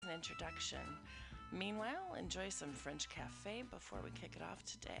introduction. Meanwhile, enjoy some French cafe before we kick it off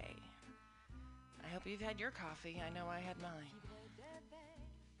today. I hope you've had your coffee. I know I had mine.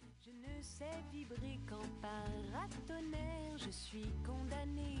 Je ne sais vibrer qu'en paratonnerre, je suis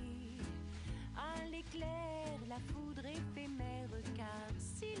condamnée à l'éclair, la foudre éphémère, car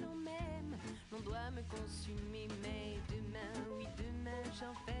si l'on m'aime, l'on doit me consumer. Mais demain, oui demain,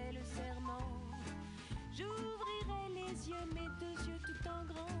 j'en fais le serment. J'ouvrirai les yeux, mes deux yeux tout en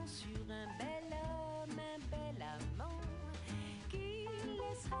grand, sur un bel homme, un bel amant, qui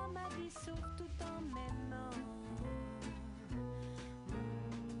laissera ma vie sauve tout en m'aimant.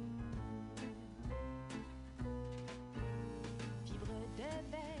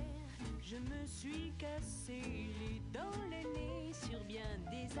 Je me suis cassé les dents, le nez sur bien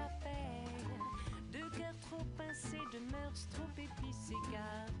des affaires, de cœur trop pincé, de mœurs trop épicées,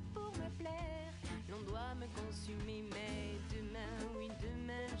 car pour me plaire, l'on doit me consumer. Mais demain, oui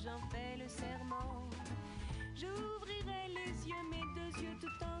demain, j'en fais le serment. J'ouvrirai les yeux, mes deux yeux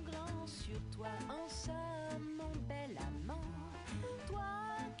tout en grand, sur toi en somme, mon bel amant,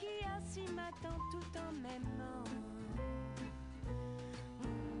 toi qui assis m'attends tout en m'aimant.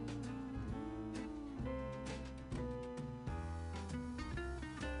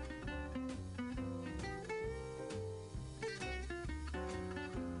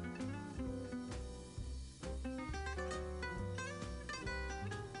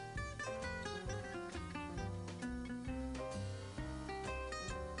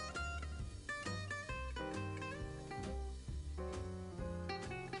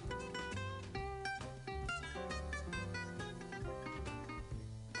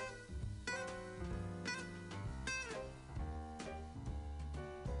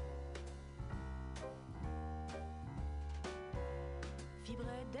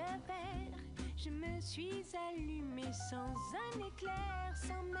 Je me suis allumée sans un éclair,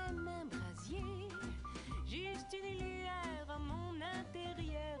 sans même un brasier, juste une lueur en mon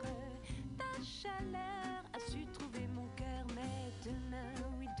intérieur. Ta chaleur a su trouver mon cœur, mais demain,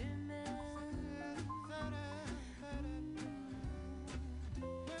 oui demain,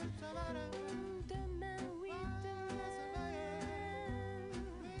 demain, oui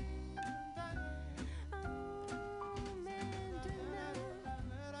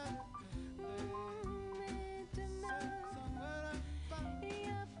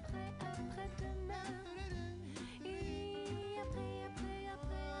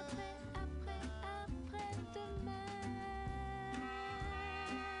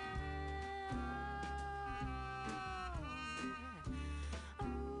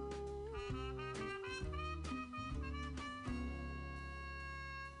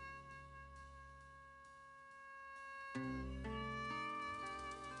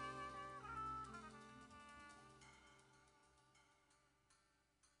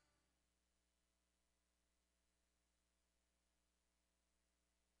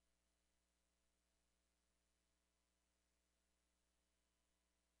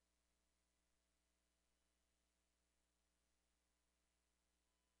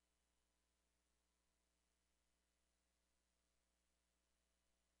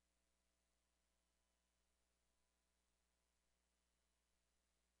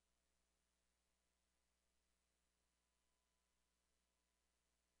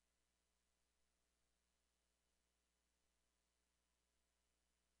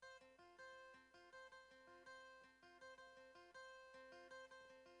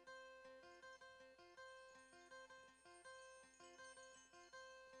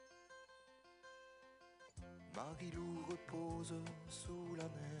Marie-Lou repose sous la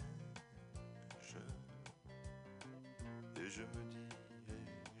neige, et je me dis,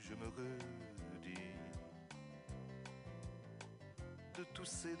 et je me redis, de tous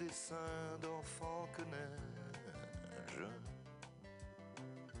ces dessins d'enfants que neige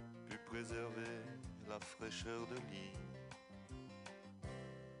put préserver la fraîcheur de lit.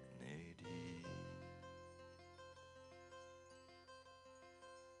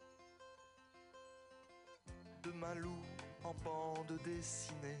 De Malou en bande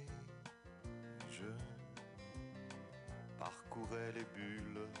dessinée, je parcourais les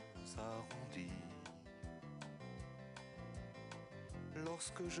bulles arrondies.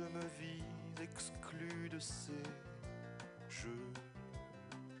 Lorsque je me vis exclu de ces jeux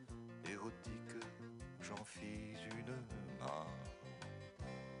érotiques, j'en fis une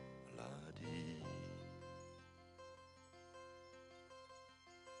maladie.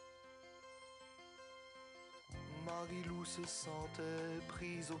 Marie-Lou se sentait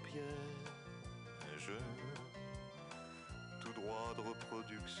prise au piège, tout droit de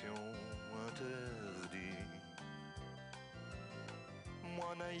reproduction interdit.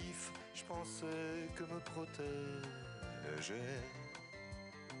 moi naïf, je pensais que me protégeaient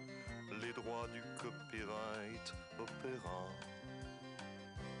les droits du copyright opéra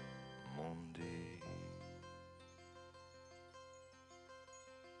mundi.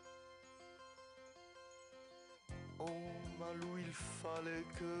 Oh Malou, il fallait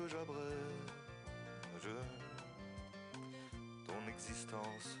que j'abrège ton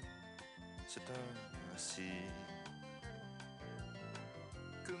existence, c'est ainsi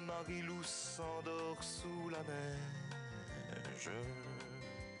que Marie-Lou s'endort sous la neige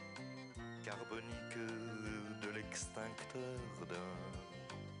carbonique de l'extincteur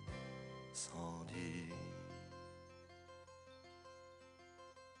d'incendie.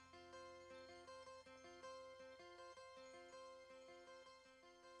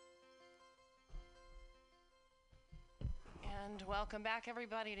 And welcome back,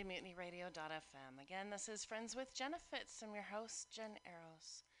 everybody, to MutinyRadio.fm. Again, this is Friends with Jenna Fitz. I'm your host, Jen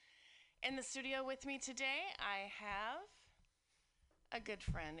Eros. In the studio with me today, I have a good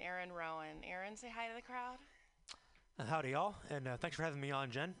friend, Aaron Rowan. Aaron, say hi to the crowd. Howdy, y'all, and thanks for having me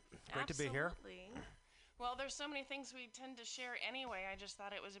on, Jen. Great to be here. Absolutely. Well, there's so many things we tend to share anyway. I just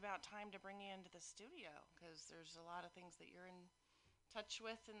thought it was about time to bring you into the studio because there's a lot of things that you're in touch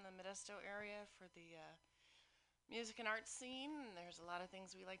with in the Modesto area for the music and art scene. And there's a lot of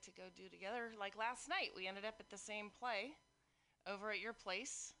things we like to go do together. Like last night, we ended up at the same play over at your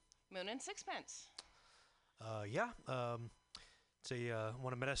place, Moon and Sixpence. It's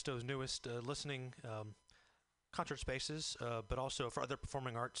one of Modesto's newest listening concert spaces, but also for other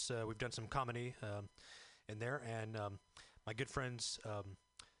performing arts. We've done some comedy in there, and my good friends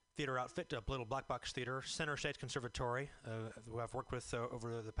theater outfit, Little Black Box Theater, Center Stage Conservatory, who I've worked with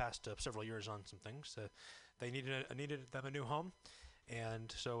over the past several years on some things. They needed them a new home,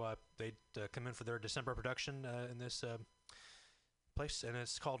 and so they come in for their December production in this place, and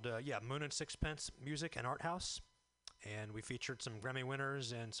it's called Moon and Sixpence Music and Art House. And we featured some Grammy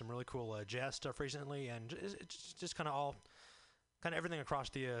winners and some really cool jazz stuff recently, and it's just kind of everything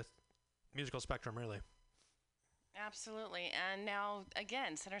across the musical spectrum, really. Absolutely. And now,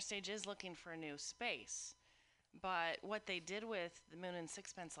 again, Center Stage is looking for a new space. But what they did with the Moon and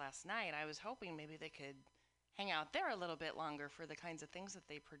Sixpence last night, I was hoping maybe they could hang out there a little bit longer for the kinds of things that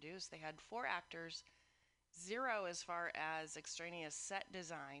they produce. They had 4 actors, 0 as far as extraneous set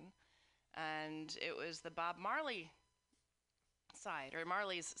design, and it was the Bob Marley side, or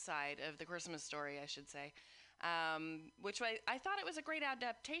Marley's side of the Christmas story, I should say, which I thought it was a great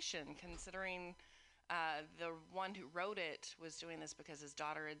adaptation, considering the one who wrote it was doing this because his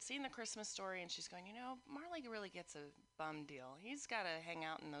daughter had seen the Christmas story, and she's going, Marley really gets a bum deal. He's got to hang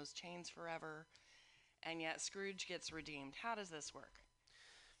out in those chains forever, and yet Scrooge gets redeemed. How does this work?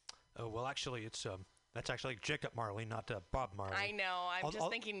 Oh, well, actually, that's actually Jacob Marley, not Bob Marley. I know. I'm just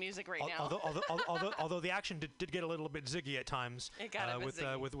thinking music right now. Although the action did get a little bit ziggy at times. It got a bit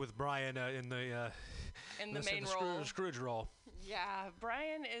ziggy. with Brian in the main role. Scrooge role. Yeah,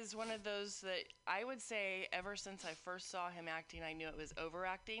 Brian is one of those that I would say ever since I first saw him acting, I knew it was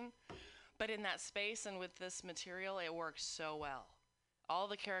overacting. But in that space and with this material, it worked so well. All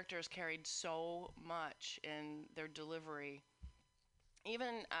the characters carried so much in their delivery.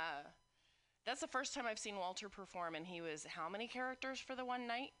 Even that's the first time I've seen Walter perform, and he was how many characters for the one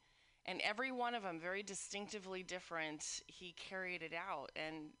night? And every one of them very distinctively different. He carried it out,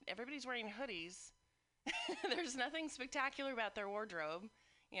 and everybody's wearing hoodies. There's nothing spectacular about their wardrobe.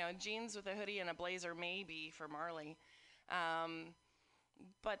 Jeans with a hoodie and a blazer maybe for Marley.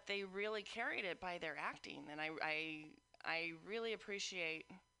 But they really carried it by their acting, and I really appreciate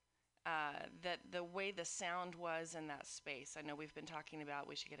that the way the sound was in that space. I know we've been talking about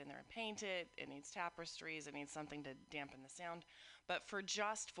we should get in there and paint it. It needs tapestries. It needs something to dampen the sound. But for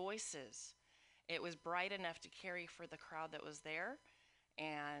just voices, it was bright enough to carry for the crowd that was there.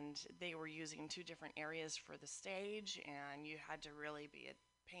 And they were using 2 different areas for the stage, and you had to really be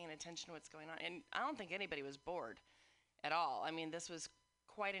paying attention to what's going on. And I don't think anybody was bored at all. I mean, this was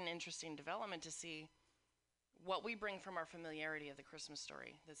quite an interesting development to see what we bring from our familiarity of the Christmas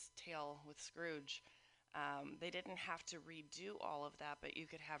story, this tale with Scrooge. They didn't have to redo all of that, but you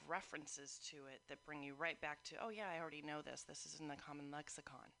could have references to it that bring you right back to, oh yeah, I already know this. This is in the common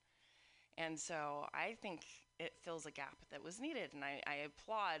lexicon. And so I think it fills a gap that was needed. And I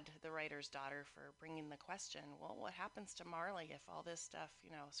applaud the writer's daughter for bringing the question, well, what happens to Marley if all this stuff,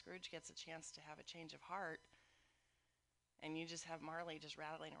 Scrooge gets a chance to have a change of heart, and you just have Marley just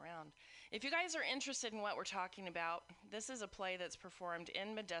rattling around. If you guys are interested in what we're talking about, this is a play that's performed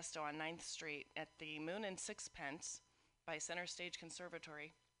in Modesto on 9th Street at the Moon and Sixpence by Center Stage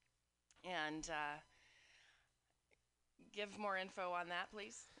Conservatory. And give more info on that,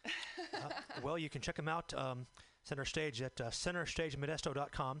 please? Well, you can check them out, Center Stage, at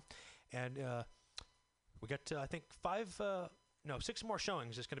centerstagemodesto.com. And we got, I think, 6 more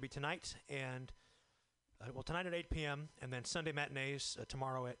showings. It's going to be tonight and, tonight at 8 p.m. and then Sunday matinees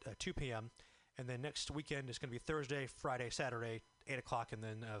tomorrow at 2 p.m. And then next weekend is going to be Thursday, Friday, Saturday, 8 o'clock, and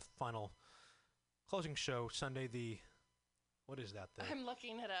then final closing show Sunday what is that? I'm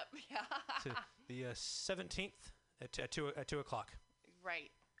looking it up. Yeah. The 17th at 2 o'clock.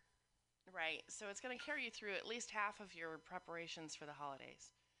 Right. So it's going to carry you through at least half of your preparations for the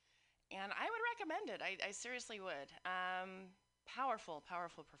holidays. And I would recommend it. I seriously would. Powerful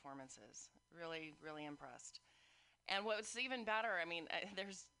performances. Really, really impressed. And what's even better, I mean,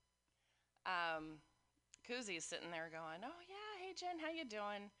 there's Koozies sitting there going, "Oh yeah, hey Jen, how you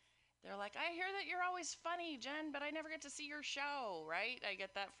doing?" They're like, "I hear that you're always funny, Jen, but I never get to see your show," right? I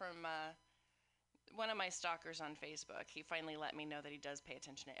get that from one of my stalkers on Facebook. He finally let me know that he does pay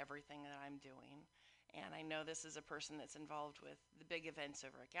attention to everything that I'm doing. And I know this is a person that's involved with the big events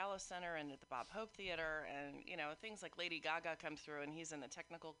over at Gallo Center and at the Bob Hope Theater. And, things like Lady Gaga come through and he's in the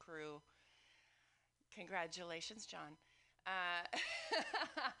technical crew. Congratulations, John.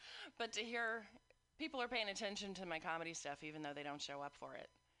 But to hear people are paying attention to my comedy stuff even though they don't show up for it,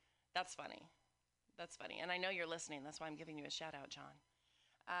 that's funny. And I know you're listening. That's why I'm giving you a shout out, John.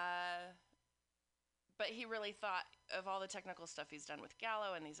 But he really thought of all the technical stuff he's done with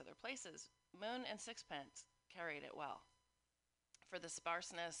Gallo and these other places. Moon and Sixpence carried it well. For the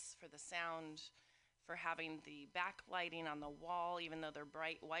sparseness, for the sound, for having the backlighting on the wall, even though they're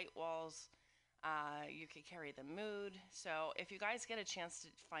bright white walls, you could carry the mood. So if you guys get a chance to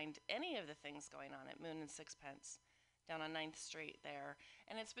find any of the things going on at Moon and Sixpence, down on 9th Street there,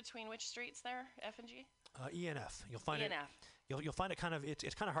 and it's between which streets there, F and G? ENF. You'll find ENF. You'll find it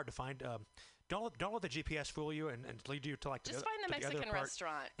it's kind of hard to find. Don't let the GPS fool you and lead you to like just find the Mexican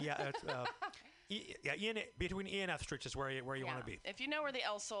restaurant. Yeah, between E and F streets is where you want to be. If you know where the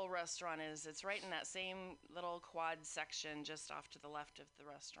El Sol restaurant is, it's right in that same little quad section just off to the left of the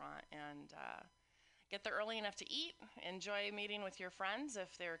restaurant. And get there early enough to eat, enjoy meeting with your friends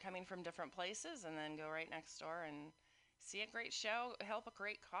if they're coming from different places, and then go right next door and see a great show, help a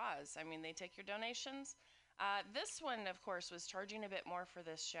great cause. I mean, they take your donations. This one, of course, was charging a bit more for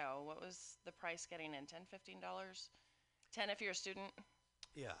this show. What was the price getting in? $10, $15? $10 if you're a student?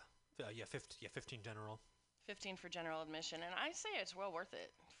 Yeah, 15 general. 15 for general admission. And I say it's well worth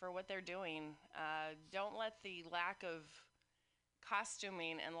it for what they're doing. Don't let the lack of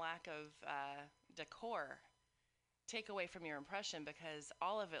costuming and lack of decor take away from your impression, because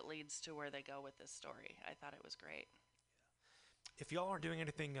all of it leads to where they go with this story. I thought it was great. If y'all aren't doing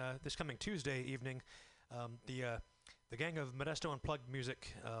anything this coming Tuesday evening, the gang of Modesto Unplugged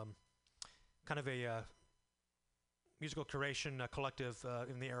Music, kind of a musical curation collective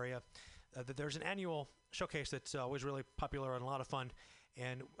in the area, there's an annual showcase that's always really popular and a lot of fun.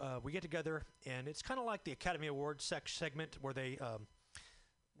 And we get together, and it's kind of like the Academy Awards segment where they had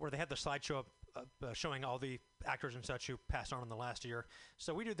the slideshow showing all the actors and such who passed on in the last year.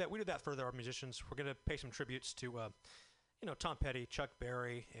 So we do that. We do that for our musicians. We're going to pay some tributes to Tom Petty, Chuck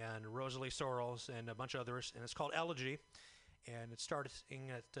Berry, and Rosalie Sorrells, and a bunch of others. And it's called Elegy, and it starts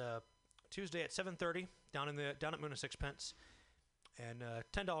at Tuesday at 7:30 down at Moon and Sixpence, and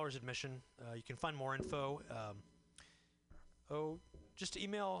 $10 admission. You can find more info. Just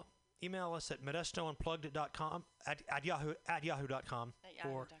email us at modestounplugged.com at yahoo.com,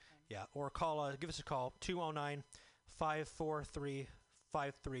 or call give us a call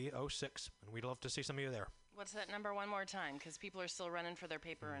 209-543-5306, and we'd love to see some of you there. What's that number one more time? Because people are still running for their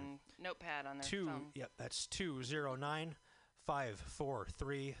paper and notepad on their phone. Yep, that's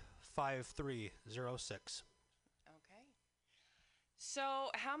 209-543-5306. Okay. So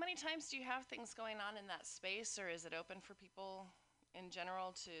how many times do you have things going on in that space, or is it open for people in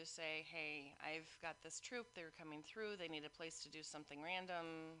general to say, hey, I've got this troupe, they're coming through, they need a place to do something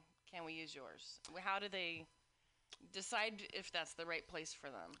random, can we use yours? How do they decide if that's the right place for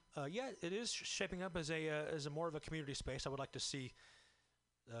them? Yeah, it is shaping up as a more of a community space. I would like to see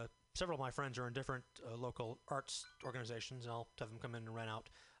several of my friends are in different local arts organizations, and I'll have them come in and rent out.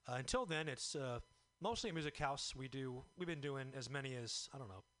 Until then, it's mostly a music house. We've been doing as many as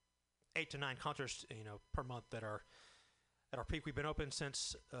 8 to 9 concerts per month at our peak. We've been open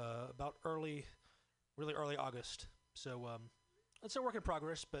since about really early August. So it's a work in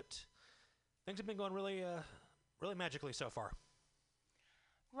progress, but things have been going really magically so far.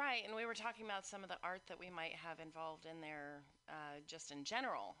 Right, and we were talking about some of the art that we might have involved in there just in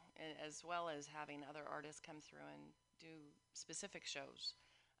general, as well as having other artists come through and do specific shows.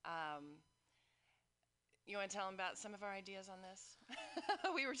 You want to tell them about some of our ideas on this?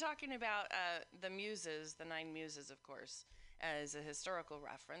 We were talking about the muses, the 9 muses, of course, as a historical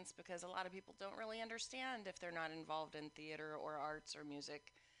reference, because a lot of people don't really understand if they're not involved in theater or arts or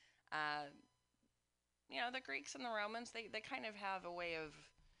music. Uh, the Greeks and the Romans, they kind of have a way of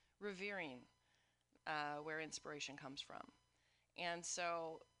revering where inspiration comes from. And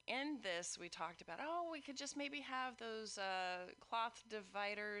so in this, we talked about, we could just maybe have those cloth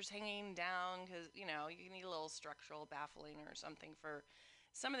dividers hanging down because, you need a little structural baffling or something for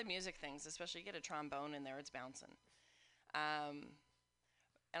some of the music things, especially you get a trombone in there, it's bouncing. And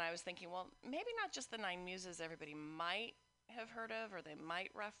I was thinking, well, maybe not just the 9 muses everybody might have heard of or they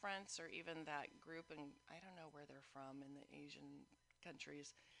might reference, or even that group, and I don't know where they're from in the Asian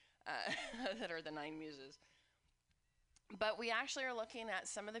countries that are the 9 muses. But we actually are looking at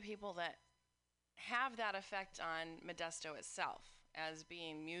some of the people that have that effect on Modesto itself as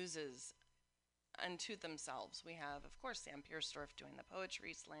being muses unto themselves. We have, of course, Sam Pierstorff doing the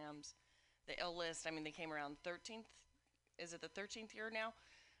poetry slams, the Ill List. I mean, they came around 13th. Is it the 13th year now?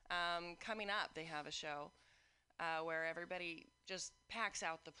 Coming up, they have a show where everybody just packs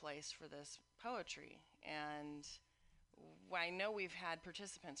out the place for this poetry. And I know we've had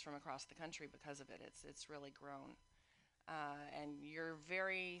participants from across the country because of it. It's really grown. And you're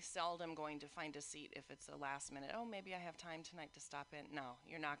very seldom going to find a seat if it's a last minute, maybe I have time tonight to stop in. No,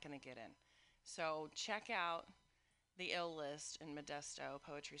 you're not going to get in. So check out the Ill List in Modesto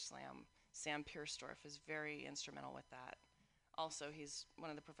Poetry Slam. Sam Pierstorff is very instrumental with that. Also, he's one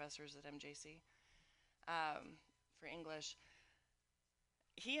of the professors at MJC for English.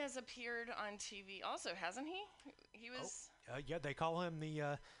 He has appeared on TV also, hasn't he? He was... yeah, they call him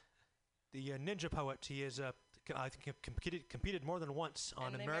the ninja poet. He is I think competed more than once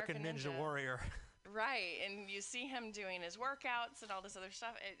on American Ninja Warrior. Right, and you see him doing his workouts and all this other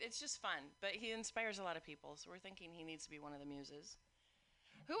stuff. It's just fun, but he inspires a lot of people, so we're thinking he needs to be one of the muses.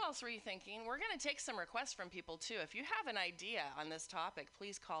 Who else were you thinking? We're going to take some requests from people, too. If you have an idea on this topic,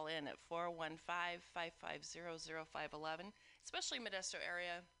 please call in at 415-550-0511, especially Modesto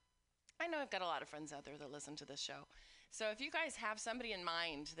area. I know I've got a lot of friends out there that listen to this show. So if you guys have somebody in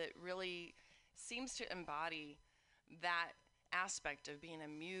mind that really seems to embody that aspect of being a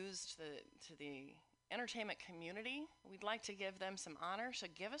muse to the entertainment community, we'd like to give them some honor. So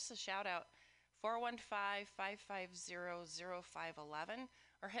give us a shout out, 415-550-0511,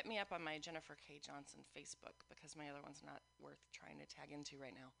 or hit me up on my Jennifer K. Johnson Facebook, because my other one's not worth trying to tag into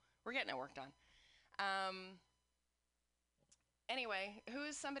right now. We're getting it worked on. Anyway, who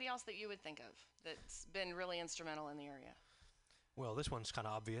is somebody else that you would think of that's been really instrumental in the area? Well, this one's kind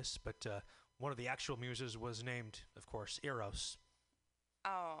of obvious, but one of the actual muses was named, of course, Eros.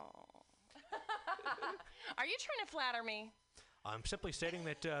 Oh. Are you trying to flatter me? I'm simply stating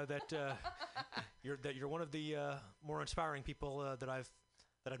that you're one of the more inspiring people that I've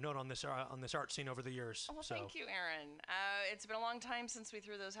known on this art scene over the years. Well, thank you, Aaron. It's been a long time since we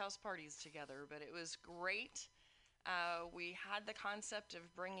threw those house parties together, but it was great. We had the concept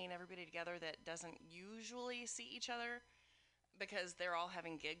of bringing everybody together that doesn't usually see each other because they're all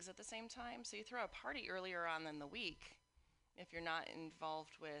having gigs at the same time. So you throw a party earlier on in the week if you're not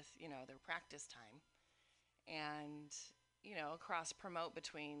involved with, their practice time. And, cross-promote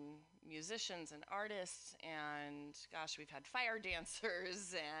between musicians and artists. And, gosh, we've had fire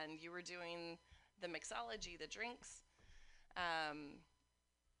dancers, and you were doing the mixology, the drinks.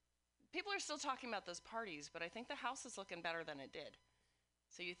 People are still talking about those parties, but I think the house is looking better than it did.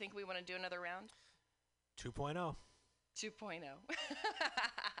 So you think we want to do another round? 2.0. 2.0.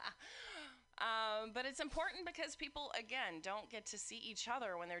 But it's important because people, again, don't get to see each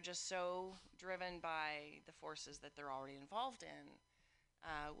other when they're just so driven by the forces that they're already involved in.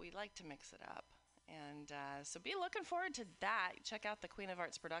 We like to mix it up. And so be looking forward to that. Check out the Queen of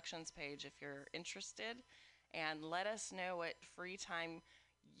Arts Productions page if you're interested. And let us know what free time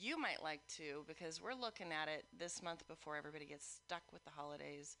you might like to, because we're looking at it this month before everybody gets stuck with the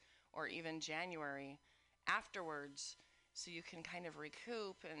holidays, or even January afterwards, so you can kind of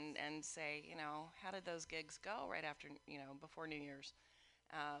recoup and say, how did those gigs go right after, before New Year's,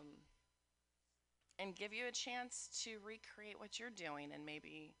 and give you a chance to recreate what you're doing and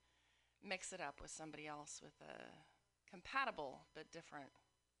maybe mix it up with somebody else with a compatible but different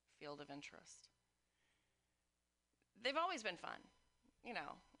field of interest. They've always been fun.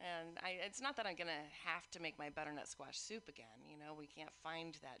 And it's not that I'm going to have to make my butternut squash soup again. We can't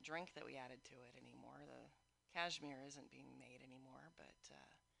find that drink that we added to it anymore. The cashmere isn't being made anymore, but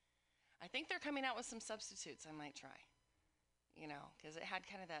I think they're coming out with some substitutes I might try, because it had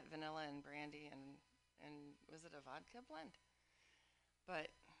kind of that vanilla and brandy and was it a vodka blend?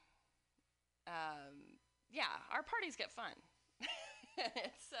 But yeah, our parties get fun.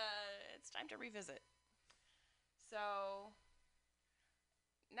 It's time to revisit. So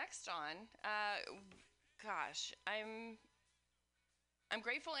next on, gosh, I'm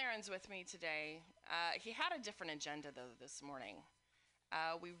grateful Aaron's with me today. He had a different agenda though this morning.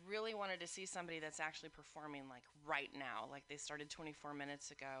 We really wanted to see somebody that's actually performing like right now, like they started 24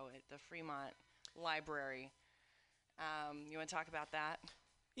 minutes ago at the Fremont Library. You want to talk about that?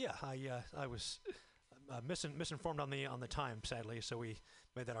 Yeah, I was misinformed on the time, sadly. So we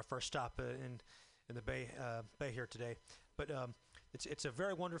made that our first stop in the Bay here today. But it's a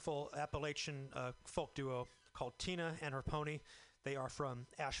very wonderful Appalachian folk duo called Tina and her pony. They are from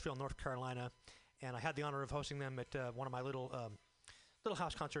Asheville, North Carolina, and I had the honor of hosting them at one of my little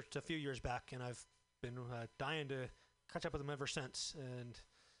house concerts a few years back, and I've been dying to catch up with them ever since. And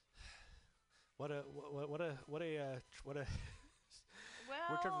what a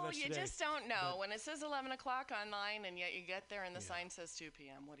Well, you today. just don't know. But when it says 11 o'clock online and yet you get there and the sign says 2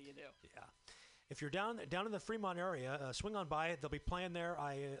 p.m., what do you do? Yeah. If you're down in the Fremont area, swing on by. They'll be playing there,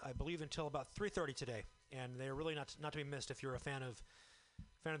 I believe, until about 3:30 today, and they're really not to be missed if you're a fan of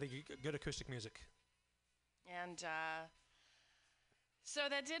the good acoustic music. And so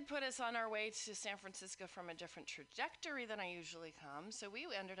that did put us on our way to San Francisco from a different trajectory than I usually come. So we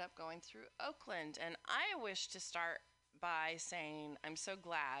ended up going through Oakland, and I wish to start by saying I'm so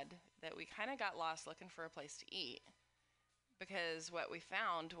glad that we kind of got lost looking for a place to eat, because what we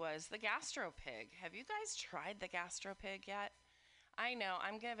found was the Gastro Pig. Have you guys tried the Gastro Pig yet? I know,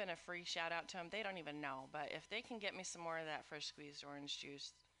 I'm giving a free shout out to them. They don't even know, but if they can get me some more of that fresh squeezed orange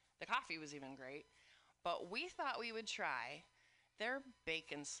juice, the coffee was even great. But we thought we would try their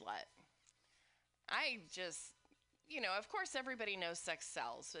bacon slut. I just, of course everybody knows sex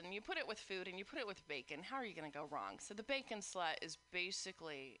sells, and you put it with food and you put it with bacon. How are you going to go wrong? So the bacon slut is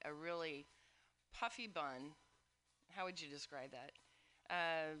basically a really puffy bun. How would you describe that?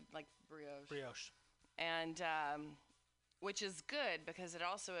 Like brioche. Brioche. And which is good because it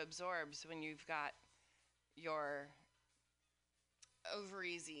also absorbs when you've got your over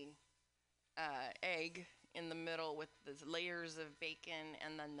easy egg in the middle with the layers of bacon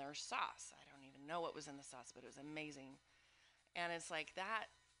and then their sauce. I don't even know what was in the sauce, but it was amazing. And it's like that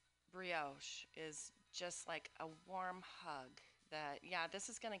brioche is just like a warm hug that, yeah, this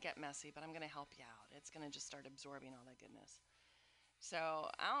is going to get messy, but I'm going to help you out. It's going to just start absorbing all that goodness. So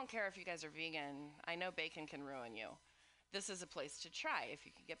I don't care if you guys are vegan. I know bacon can ruin you. This is a place to try if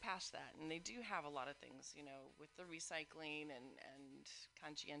you can get past that. And they do have a lot of things, with the recycling and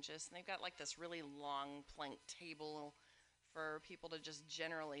conscientious. And they've got like this really long plank table for people to just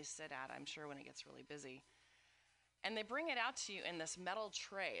generally sit at, I'm sure, when it gets really busy. And they bring it out to you in this metal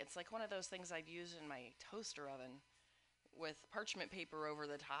tray. It's like one of those things I'd use in my toaster oven with parchment paper over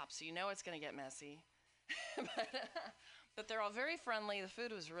the top, so you know it's going to get messy. But they're all very friendly. The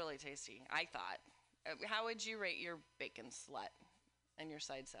food was really tasty, I thought. How would you rate your bacon slut and your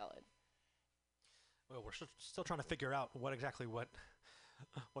side salad? Well, we're still trying to figure out what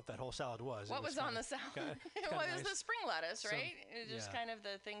that whole salad was. What was on the salad? It was nice. The spring lettuce, right? It was just yeah. kind of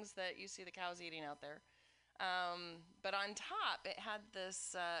the things that you see the cows eating out there. But on top, it had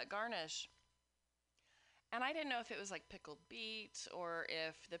this garnish. And I didn't know if it was like pickled beets or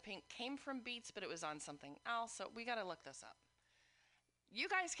if the pink came from beets, but it was on something else. So we got to look this up. You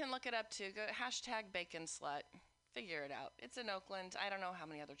guys can look it up too. Go #BaconSlut. Figure it out. It's in Oakland. I don't know how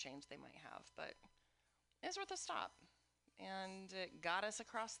many other chains they might have, but it's worth a stop. And it got us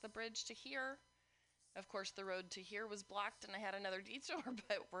across the bridge to here. Of course, the road to here was blocked and I had another detour,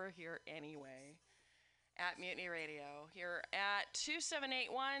 but we're here anyway. At Mutiny Radio, here at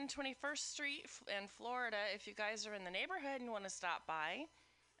 2781 21st Street in Florida. If you guys are in the neighborhood and want to stop by,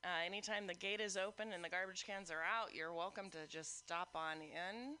 anytime the gate is open and the garbage cans are out, you're welcome to just stop on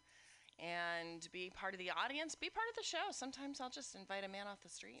in and be part of the audience, be part of the show. Sometimes I'll just invite a man off the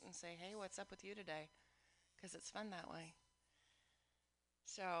street and say, hey, what's up with you today? Because it's fun that way.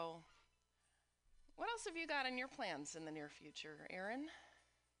 So, what else have you got in your plans in the near future, Aaron?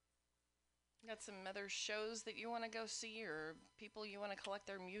 Got some other shows that you want to go see or people you want to collect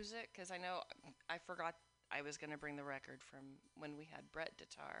their music? Because I know I forgot I was going to bring the record from when we had Brett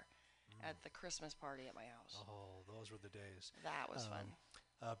Dittar at the Christmas party at my house. Oh, those were the days. That was fun.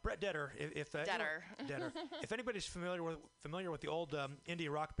 Brett Detter. Detter. If anybody's familiar with the old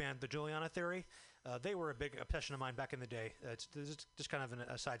indie rock band, the Juliana Theory, they were a big obsession of mine back in the day. It's just kind of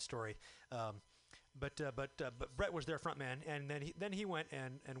a side story. But Brett was their frontman, and then he went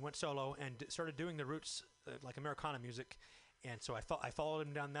and went solo and started doing the roots like Americana music, and so I followed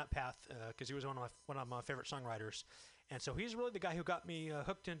him down that path because he was one of my favorite songwriters, and so he's really the guy who got me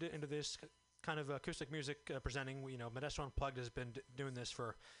hooked into this kind of acoustic music presenting. Modesto Unplugged has been doing this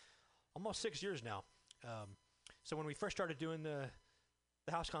for almost 6 years now. So when we first started doing the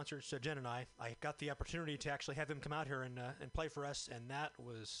house concerts, Jen and I got the opportunity to actually have him come out here and play for us, and that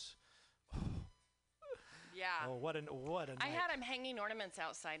was yeah. Oh, what a night. I had him hanging ornaments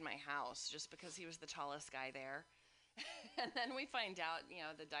outside my house just because he was the tallest guy there. And then we find out,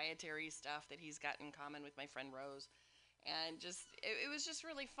 the dietary stuff that he's got in common with my friend Rose. And just, it was just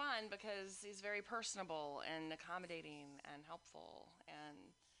really fun because he's very personable and accommodating and helpful.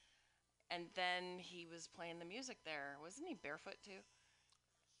 And then he was playing the music there. Wasn't he barefoot too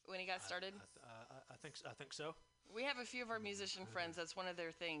when he got started? I think so. We have a few of our musician friends. That's one of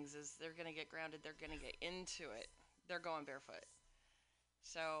their things is they're going to get grounded. They're going to get into it. They're going barefoot.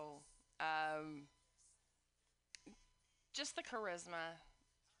 So, just the charisma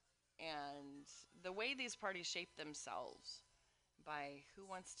and the way these parties shape themselves by who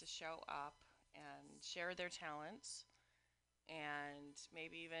wants to show up and share their talents, and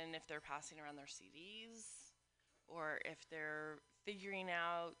maybe even if they're passing around their CDs or if they're figuring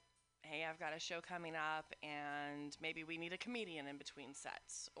out, hey, I've got a show coming up and maybe we need a comedian in between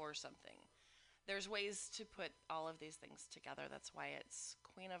sets or something. There's ways to put all of these things together. That's why it's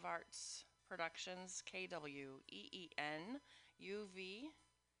Queen of Arts Productions,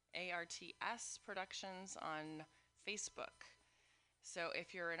 KWEENUVARTS Productions on Facebook. So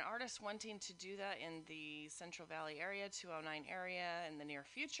if you're an artist wanting to do that in the Central Valley area, 209 area in the near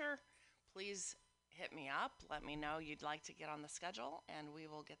future, please hit me up. Let me know you'd like to get on the schedule, and we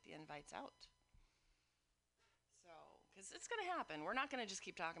will get the invites out. So, because it's going to happen. We're not going to just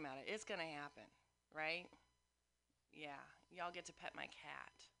keep talking about it. It's going to happen, right? Yeah, y'all get to pet my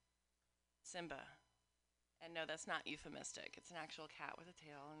cat, Simba. And no, that's not euphemistic. It's an actual cat with a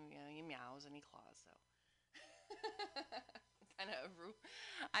tail, and he meows and he claws, so.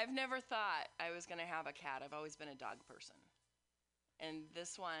 I've never thought I was going to have a cat. I've always been a dog person. And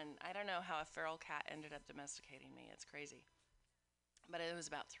this one, I don't know how a feral cat ended up domesticating me. It's crazy. But it was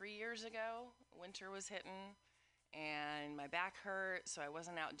about 3 years ago. Winter was hitting, and my back hurt, so I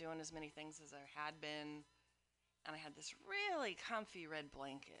wasn't out doing as many things as I had been. And I had this really comfy red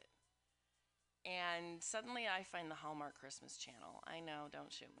blanket. And suddenly I find the Hallmark Christmas Channel. I know,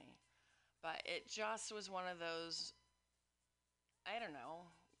 don't shoot me. But it just was one of those, I don't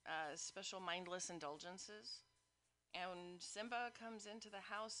know, special mindless indulgences. And Simba comes into the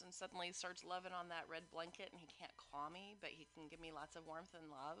house and suddenly starts loving on that red blanket, and he can't claw me, but he can give me lots of warmth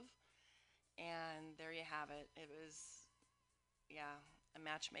and love. And there you have it. It was, a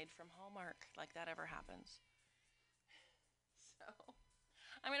match made from Hallmark, like that ever happens. So,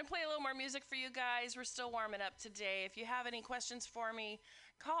 I'm going to play a little more music for you guys. We're still warming up today. If you have any questions for me,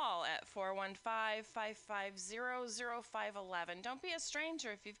 call at 415-550-0511. Don't be a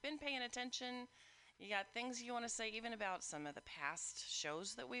stranger. If you've been paying attention, you got things you want to say even about some of the past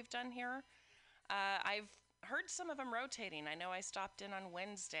shows that we've done here. I've heard some of them rotating. I know I stopped in on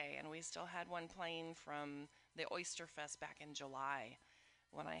Wednesday, and we still had one playing from the Oyster Fest back in July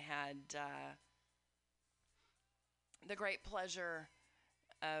when I had the great pleasure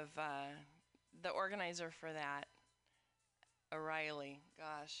of the organizer for that, O'Reilly.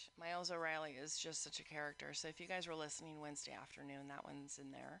 Gosh, Miles O'Reilly is just such a character. So if you guys were listening Wednesday afternoon, that one's in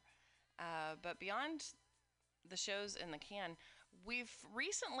there. But beyond the shows in the can, we've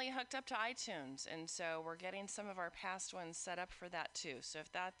recently hooked up to iTunes, and so we're getting some of our past ones set up for that too. So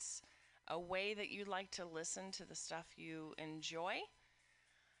if that's a way that you'd like to listen to the stuff you enjoy,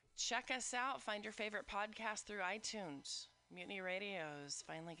 check us out. Find your favorite podcast through iTunes. Mutiny Radio is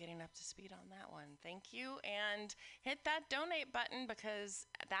finally getting up to speed on that one. Thank you, and hit that donate button because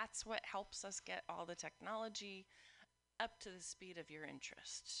that's what helps us get all the technology up to the speed of your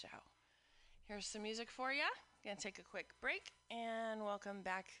interest. So here's some music for you. Gonna take a quick break and welcome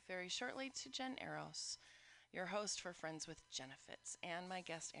back very shortly to Jen Eros, your host for Friends with Genefits, and my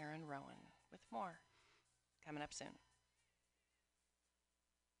guest Aaron Rowan with more coming up soon.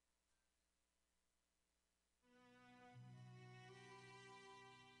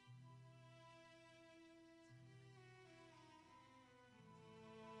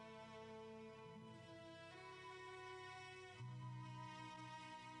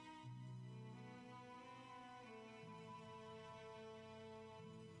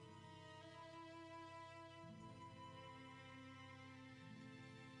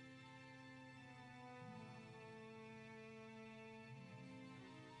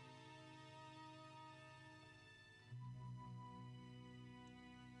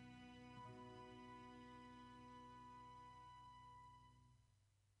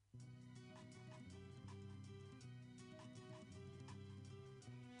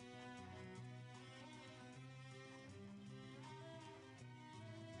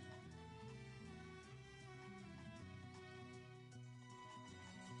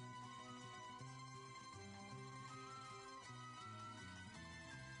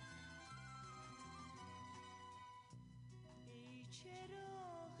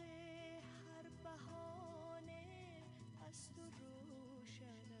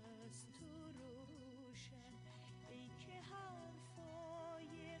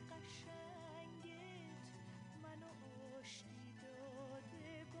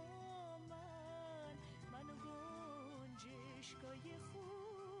 عشقای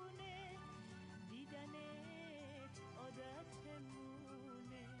خونه دیدنت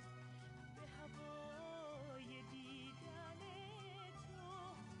عادتمونه به هوای دیدن تو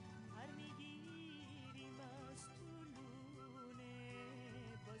پر میگیریم از طولونه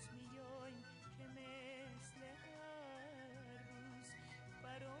باز میایم که مثل هر روز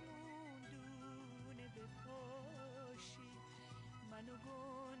برامون دونه بپاشی منو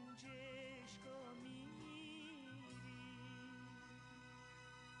گنجشگاه میری.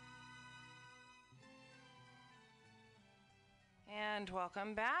 And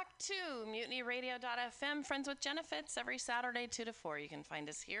welcome back to MutinyRadio.fm, Friends with Jennifer. Every Saturday, 2 to 4. You can find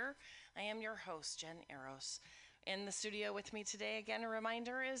us here. I am your host, Jen Eros. In the studio with me today, again, a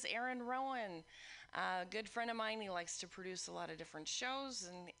reminder, is Aaron Rowan. A good friend of mine. He likes to produce a lot of different shows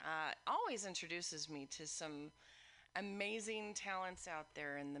and always introduces me to some amazing talents out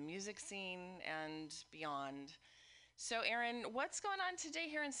there in the music scene and beyond. So, Aaron, what's going on today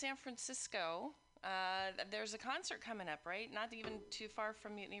here in San Francisco? There's a concert coming up, right? Not even too far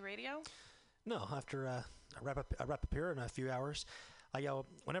from Mutiny Radio? No, after I wrap up here in a few hours.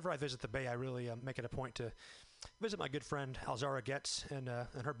 Whenever I visit the Bay, I really make it a point to visit my good friend Alzara Getz and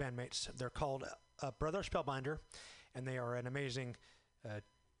her bandmates. They're called Brother Spellbinder, and they are an amazing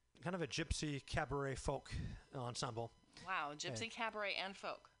kind of a gypsy cabaret folk ensemble. Wow, gypsy cabaret and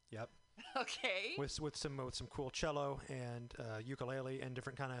folk. Yep. Okay. With some cool cello and ukulele and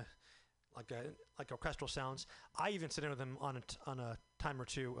different kind of like orchestral sounds. I even sit in with them on a time or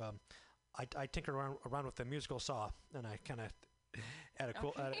two. I tinker around with the musical saw, and I kind of add a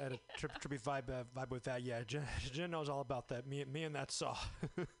cool add a trippy vibe with that. Yeah, Jen knows all about that. Me and that saw.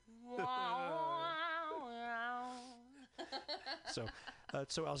 So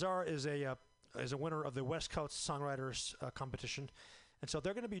Alzar is a winner of the West Coast Songwriters competition, and so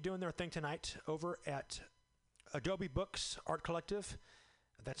they're going to be doing their thing tonight over at Adobe Books Art Collective.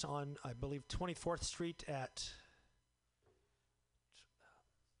 That's on, I believe, 24th Street at...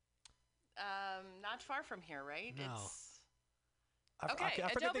 not far from here, right? No. Okay,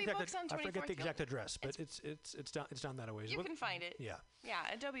 Adobe Books on 24th. I forget the exact address, but it's down that way. You can find it. Yeah.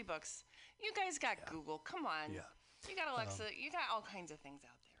 Yeah, Adobe Books. You guys got Google. Come on. Yeah. You got Alexa. You got all kinds of things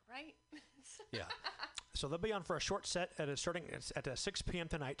out there, right? Yeah. So they'll be on for a short set starting at 6 p.m.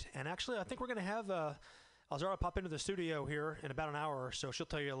 tonight. And actually, I think we're going to have Alzara pop into the studio here in about an hour or so. She'll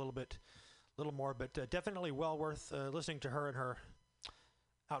tell you a little more, but definitely well worth listening to her and her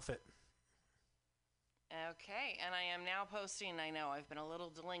outfit. Okay, and I am now posting, I know I've been a little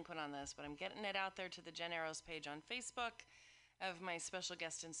delinquent on this, but I'm getting it out there to the Jen Eros page on Facebook of my special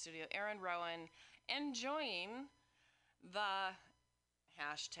guest in studio, Aaron Rowan, enjoying the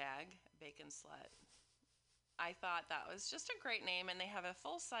hashtag Bacon Slut. I thought that was just a great name, and they have a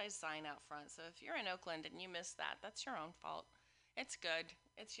full-size sign out front, so if you're in Oakland and you missed that, that's your own fault. It's good.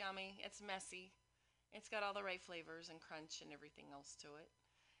 It's yummy. It's messy. It's got all the right flavors and crunch and everything else to it.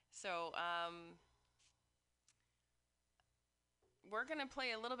 So, we're going to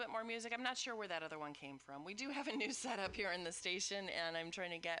play a little bit more music. I'm not sure where that other one came from. We do have a new setup here in the station, and I'm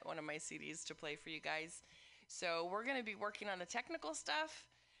trying to get one of my CDs to play for you guys. So we're going to be working on the technical stuff.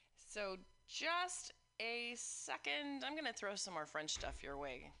 So just a second. I'm going to throw some more French stuff your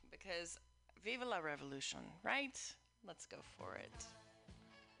way, because vive la revolution, right? Let's go for it.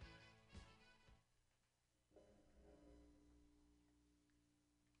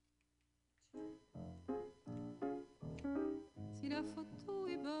 Si la photo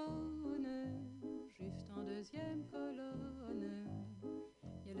est bonne, juste en deuxième colonne,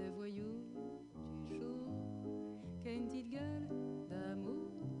 y a le voyou du jour qui a une petite gueule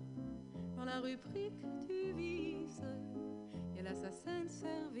d'amour. Dans la rubrique du vice, y a l'assassin de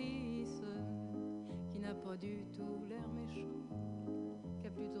service qui n'a pas du tout l'air méchant, qui a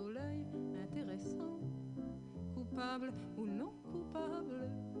plutôt l'œil intéressant, coupable ou non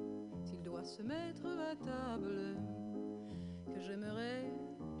coupable, s'il doit se mettre à table. Que j'aimerais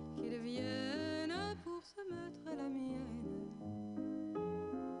qu'il vienne pour se mettre à la mienne.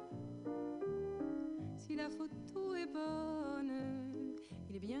 Si la photo est bonne,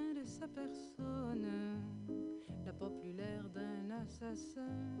 il est bien de sa personne. N'a pas plus l'air d'un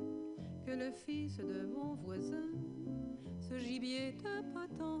assassin que le fils de mon voisin. Ce gibier de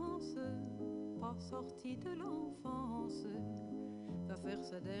potence, pas sorti de l'enfance, va faire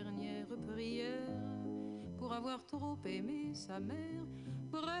sa dernière prière pour avoir trop aimé sa mère.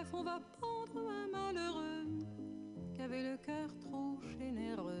 Bref, on va pendre un malheureux qui avait le cœur trop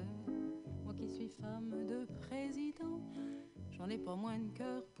généreux. Moi qui suis femme de président, j'en ai pas moins de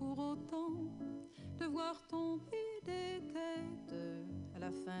cœur pour autant de voir tomber des têtes à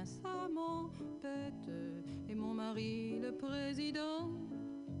la fin enfin ça m'embête. Et mon mari, le président,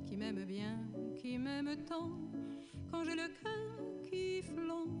 qui m'aime bien, qui m'aime tant, quand j'ai le cœur qui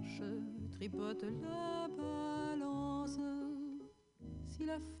flanche, tripote la balance. Si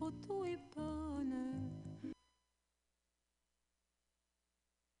la photo est bonne,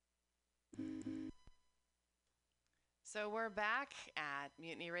 So we're back at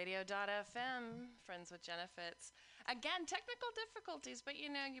MutinyRadio.fm, friends with Jenna Fitz. Again, technical difficulties, but you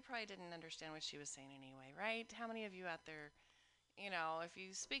probably didn't understand what she was saying anyway, right? How many of you out there, if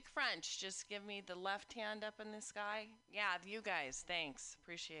you speak French, just give me the left hand up in the sky? Yeah, you guys, thanks.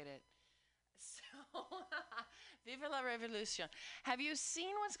 Appreciate it. So, vive la revolution. Have you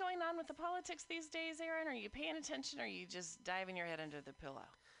seen what's going on with the politics these days, Aaron? Are you paying attention, or are you just diving your head under the pillow?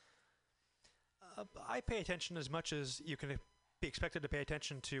 I pay attention as much as you can be expected to pay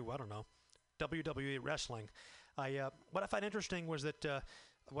attention to, I don't know, WWE wrestling. What I find interesting was that I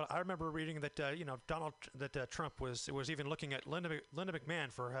remember reading that Trump was even looking at Linda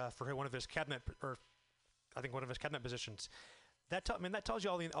McMahon for one of his cabinet, or I think one of his cabinet positions. That tells you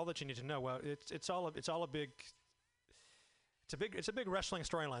all that you need to know. It's a big wrestling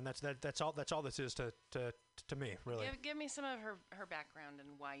storyline. That's all this is to me, really. Give me some of her background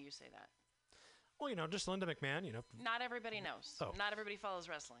and why you say that. Well, just Linda McMahon, Not everybody knows. Oh. Not everybody follows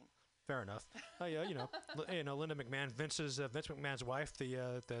wrestling. Fair enough. Linda McMahon, Vince McMahon's wife,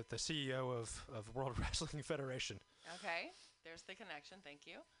 the CEO of World Wrestling Federation. Okay, there's the connection. Thank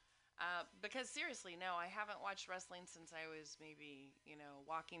you. Because seriously, no, I haven't watched wrestling since I was maybe,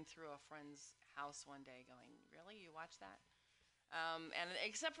 walking through a friend's house one day going, really? You watch that? And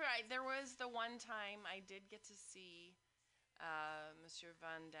except for, there was the one time I did get to see Monsieur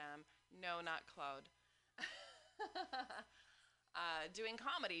Van Damme. No, not Claude. Doing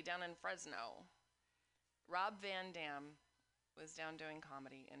comedy down in Fresno. Rob Van Dam was down doing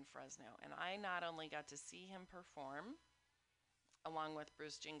comedy in Fresno. And I not only got to see him perform, along with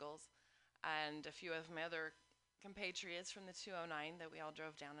Bruce Jingles and a few of my other compatriots from the 209 that we all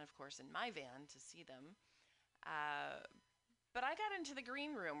drove down, of course, in my van to see them. But I got into the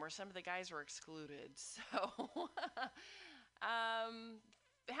green room where some of the guys were excluded. So,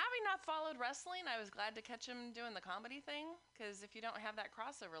 having not followed wrestling, I was glad to catch him doing the comedy thing, because if you don't have that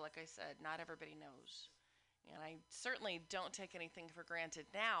crossover, like I said, not everybody knows. And I certainly don't take anything for granted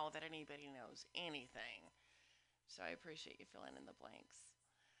now that anybody knows anything. So I appreciate you filling in the blanks.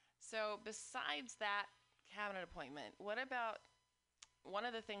 So besides that cabinet appointment, what about one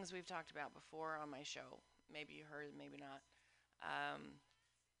of the things we've talked about before on my show? Maybe you heard, maybe not.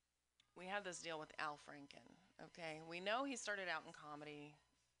 We have this deal with Al Franken, okay? We know he started out in comedy.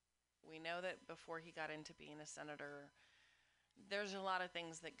 We know that before he got into being a senator, there's a lot of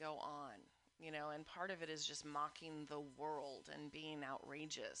things that go on, and part of it is just mocking the world and being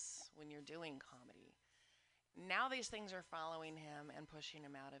outrageous when you're doing comedy. Now these things are following him and pushing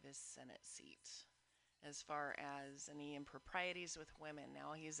him out of his Senate seat as far as any improprieties with women.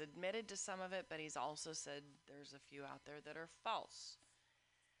 Now, he's admitted to some of it, but he's also said there's a few out there that are false.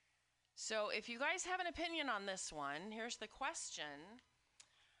 So if you guys have an opinion on this one, here's the question.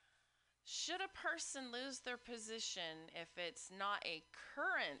 Should a person lose their position if it's not a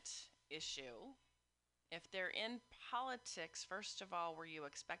current issue? If they're in politics, first of all, were you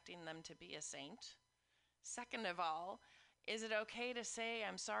expecting them to be a saint? Second of all, is it okay to say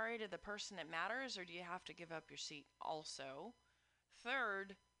I'm sorry to the person it matters, or do you have to give up your seat also?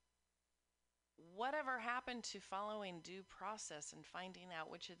 Third, whatever happened to following due process and finding out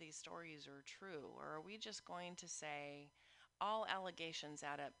which of these stories are true? Or are we just going to say all allegations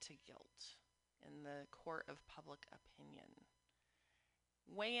add up to guilt in the court of public opinion?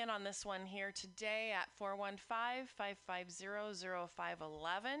 Weigh in on this one here today at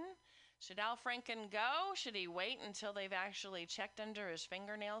 415-550-0511. Should Al Franken go? Should he wait until they've actually checked under his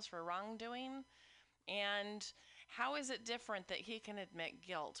fingernails for wrongdoing? And how is it different that he can admit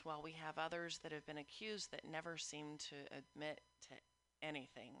guilt while we have others that have been accused that never seem to admit to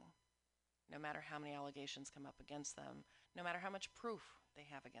anything, no matter how many allegations come up against them, no matter how much proof they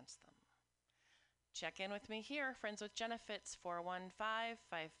have against them? Check in with me here, Friends with Jenna Fitz,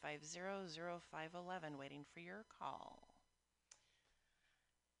 415-550-0511, waiting for your call.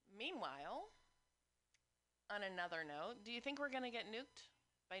 Meanwhile, on another note, do you think we're going to get nuked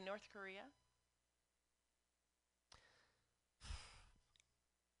by North Korea?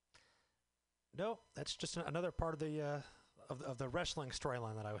 No, that's just another part of the wrestling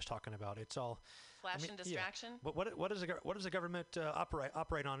storyline that I was talking about. It's all flash and distraction. Yeah. What does the government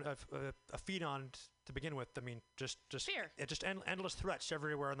operate on feed on to begin with? I mean, just fear. Just endless threats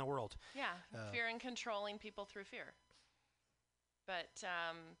everywhere in the world. Yeah, fear and controlling people through fear. But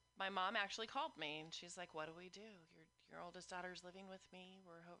my mom actually called me, and she's like, "What do we do? Your oldest daughter's living with me.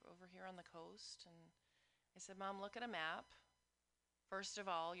 We're over here on the coast." And I said, "Mom, look at a map. First of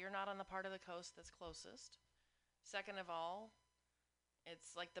all, you're not on the part of the coast that's closest. Second of all,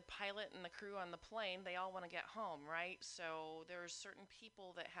 it's like the pilot and the crew on the plane, they all want to get home, right? So there's certain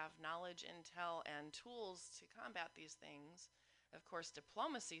people that have knowledge, intel, and tools to combat these things. Of course,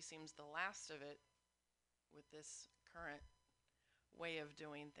 diplomacy seems the last of it with this current way of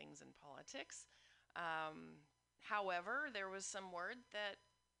doing things in politics. However, there was some word that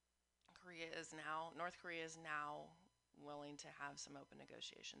North Korea is now willing to have some open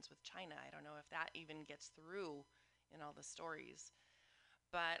negotiations with China. I don't know if that even gets through in all the stories.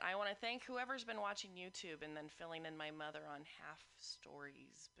 But I want to thank whoever's been watching YouTube and then filling in my mother on half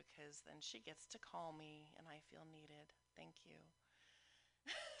stories, because then she gets to call me and I feel needed. Thank you.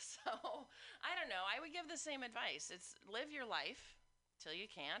 So, I don't know. I would give the same advice. It's live your life till you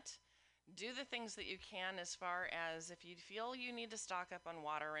can't. Do the things that you can, as far as if you feel you need to stock up on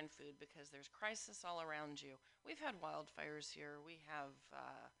water and food because there's crisis all around you. We've had wildfires here. We have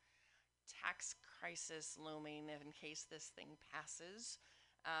tax crisis looming in case this thing passes.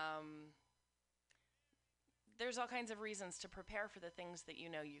 There's all kinds of reasons to prepare for the things that you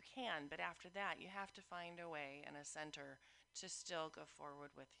know you can, but after that, you have to find a way and a center to still go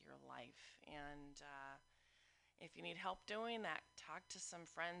forward with your life. And if you need help doing that, talk to some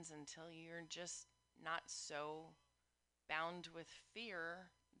friends until you're just not so bound with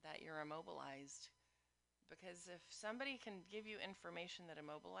fear that you're immobilized. Because if somebody can give you information that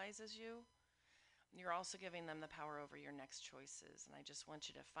immobilizes you, you're also giving them the power over your next choices. And I just want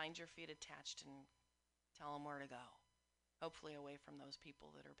you to find your feet attached and tell them where to go. Hopefully away from those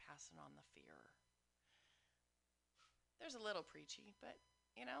people that are passing on the fear. There's a little preachy, but,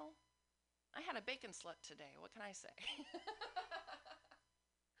 you know, I had a bacon slut today. What can I say?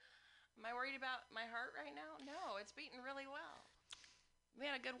 Am I worried about my heart right now? No, it's beating really well. We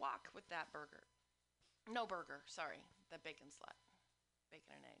had a good walk with that burger. No burger, sorry. The bacon slut.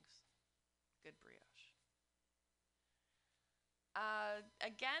 Bacon and eggs. Good brioche.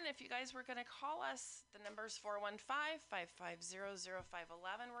 Again, if you guys were going to call us, the number's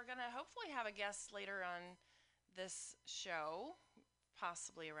 415-550-0511. We're going to hopefully have a guest later on this show,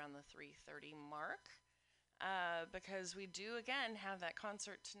 possibly around the 3:30 mark, because we do, again, have that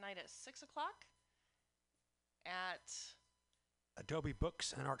concert tonight at 6 o'clock at Adobe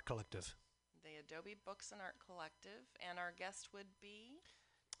Books and Art Collective. The Adobe Books and Art Collective, and our guest would be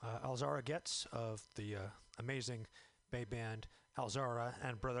Alzara Getz of the amazing Bay band Alzara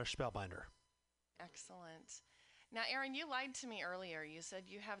and Brother Spellbinder. Excellent. Now, Aaron, you lied to me earlier. You said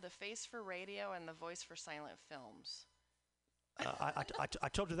you have the face for radio and the voice for silent films. I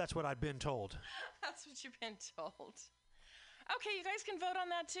told you that's what I'd been told. That's what you've been told. Okay, you guys can vote on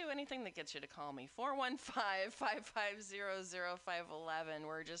that too. Anything that gets you to call me. 415-550-0511.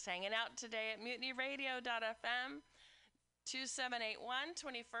 We're just hanging out today at MutinyRadio.fm, 2781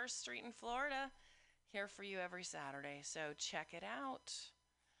 21st Street in Florida. Here for you every Saturday. So check it out.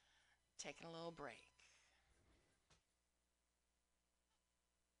 Taking a little break.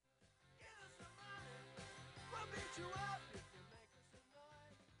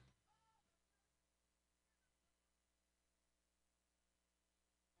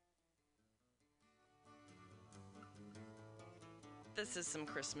 This is some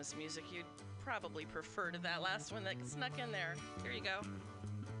Christmas music you'd probably prefer to that last one that snuck in there. Here you go.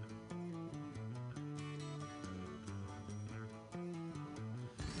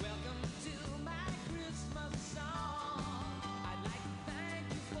 Welcome to my Christmas song. I'd like to thank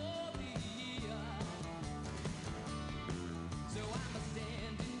you for the year. So I'm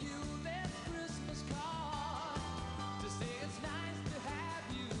sending you this Christmas card to say it's nice to have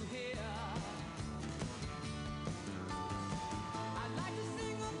you here. I'd like to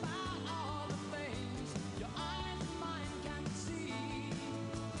sing about all the things your eyes and mine can see.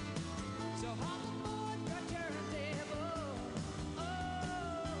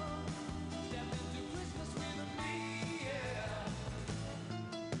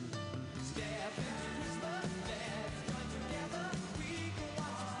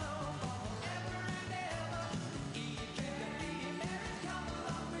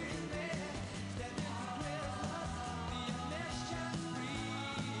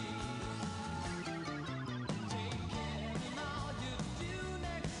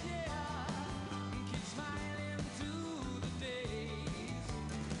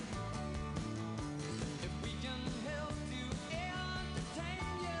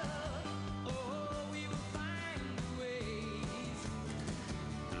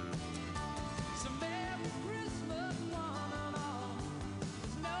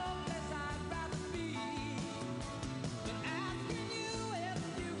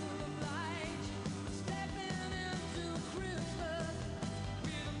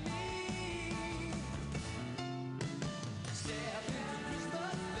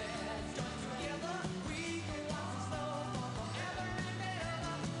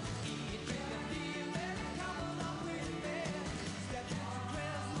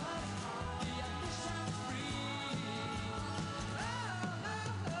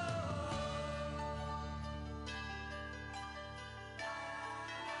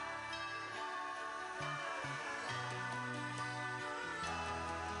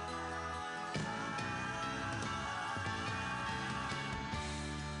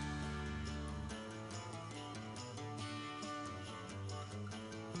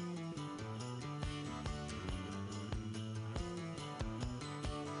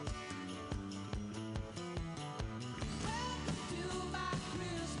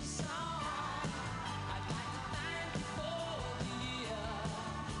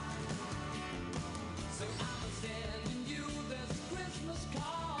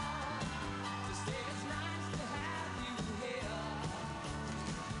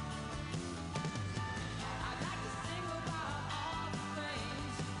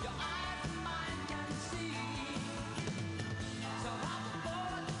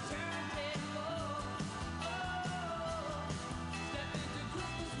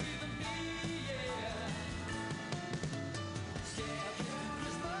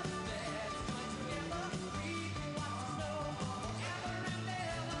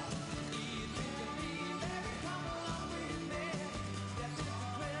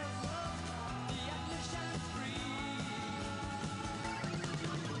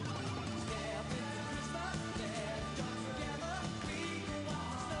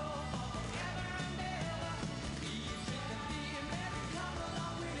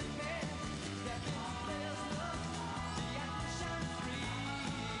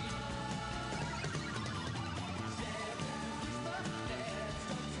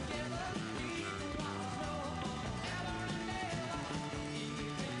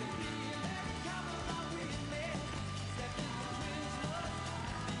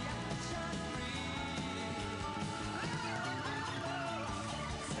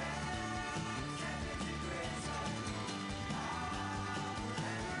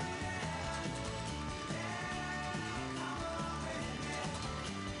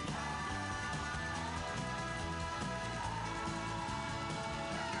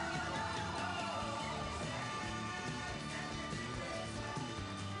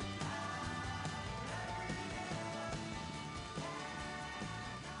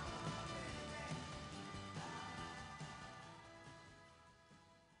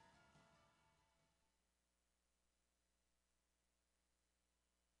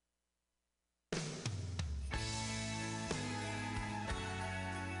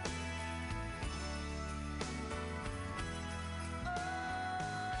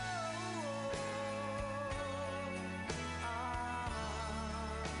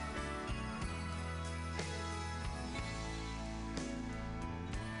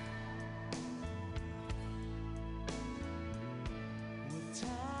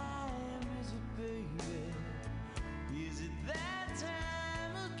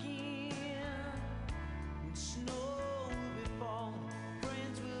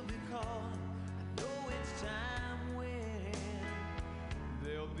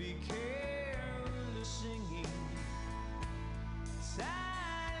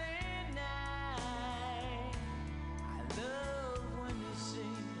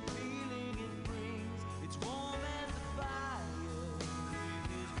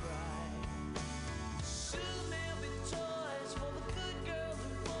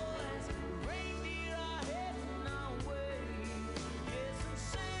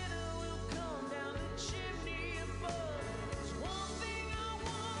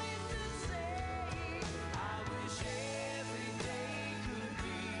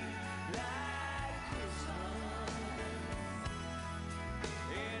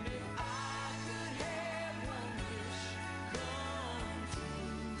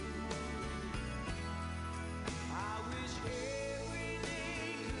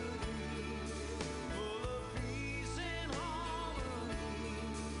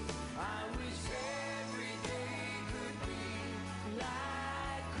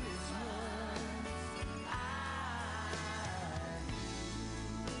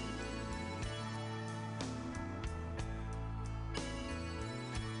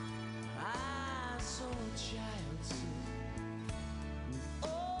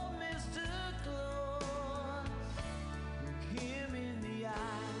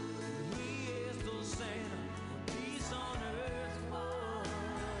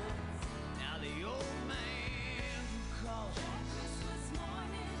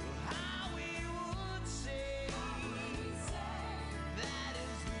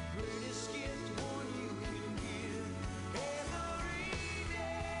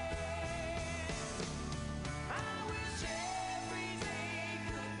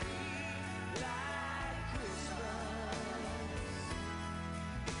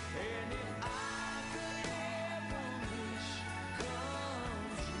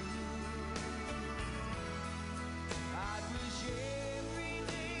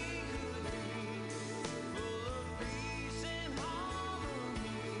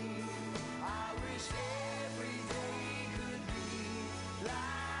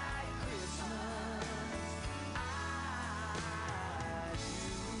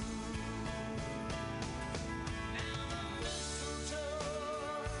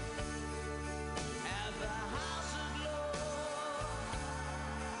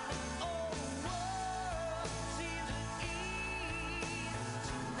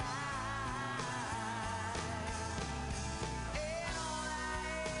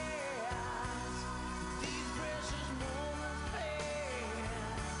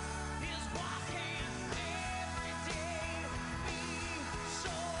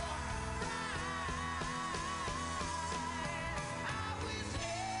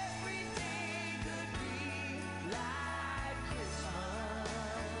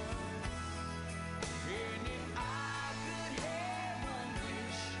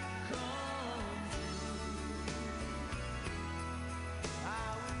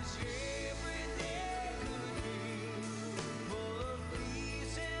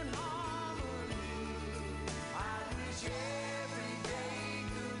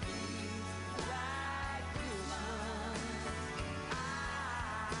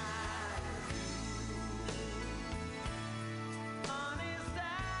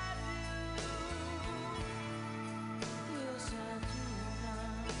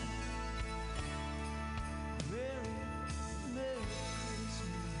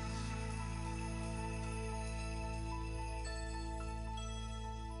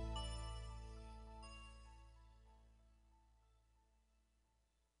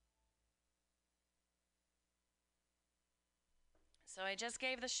 So I just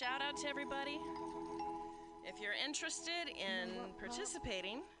gave the shout out to everybody. If you're interested in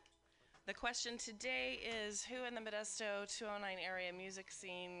participating, the question today is who in the Modesto 209 area music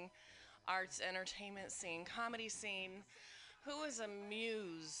scene, arts, entertainment scene, comedy scene, who is a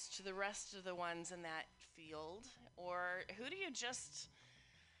muse to the rest of the ones in that field? Or who do you just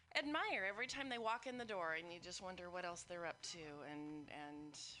admire every time they walk in the door and you just wonder what else they're up to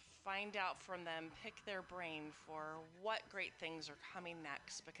and find out from them, pick their brain for what great things are coming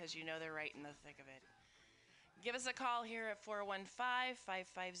next because you know they're right in the thick of it. Give us a call here at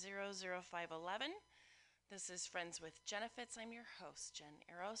 415-550-0511. This is Friends with Genefits. I'm your host, Jen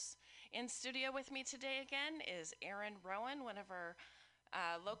Eros. In studio with me today again is Aaron Rowan, one of our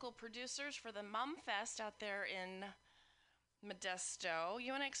local producers for the Mum Fest out there in Modesto.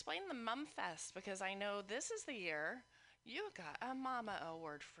 You want to explain the Mum Fest? Because I know this is the year you got a Mama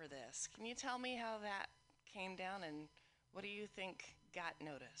Award for this. Can you tell me how that came down and what do you think got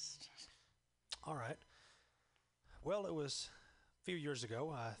noticed? All right. Well, it was a few years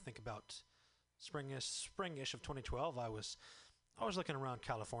ago. I think about springish of 2012. I was looking around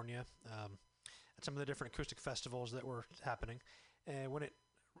California at some of the different acoustic festivals that were happening, and when it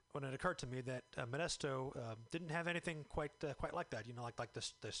occurred to me that Modesto didn't have anything quite like that, like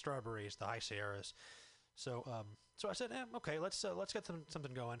the Strawberries, the High Sierras. So I said, okay, let's get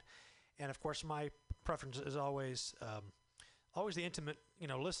something going. And of course, my preference is always the intimate,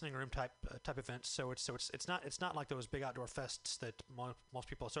 listening room type events. So it's not like those big outdoor fests that most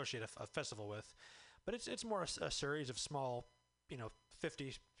people associate a festival with, but it's more a series of small,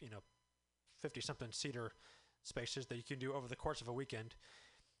 50 something seater spaces that you can do over the course of a weekend.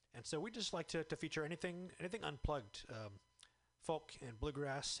 And so we just like to feature anything unplugged, folk and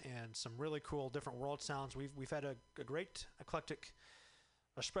bluegrass and some really cool different world sounds. We've had a great eclectic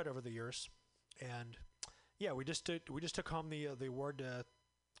spread over the years, and yeah, we just took home the award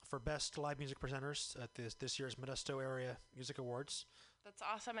for best live music presenters at this year's Modesto Area Music Awards. That's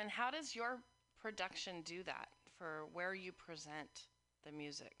awesome. And how does your production do that for where you present the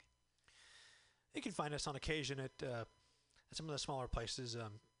music? You can find us on occasion at some of the smaller places,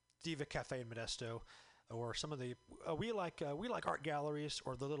 Diva Cafe in Modesto, or some of the we like art galleries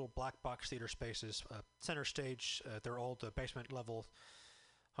or the little black box theater spaces. Center Stage, their old basement level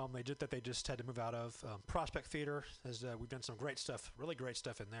home they just had to move out of. Prospect Theater, we've done some great stuff, really great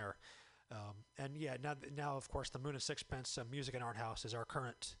stuff in there. And yeah, now of course the Moon and Sixpence Music and Art House is our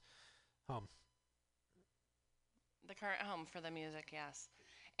current home. The current home for the music, yes.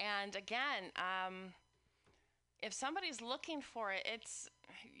 And again, if somebody's looking for it,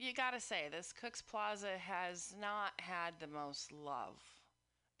 you gotta say, this Cook's Plaza has not had the most love.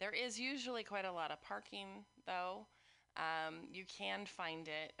 There is usually quite a lot of parking, though. You can find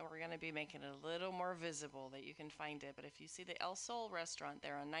it. We're going to be making it a little more visible that you can find it. But if you see the El Sol restaurant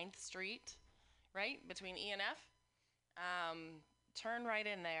there on 9th Street, right, between E and F, turn right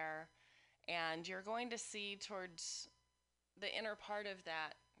in there, and you're going to see towards the inner part of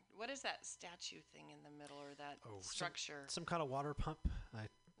that. What is that statue thing in the middle, or that structure? Some kind of water pump.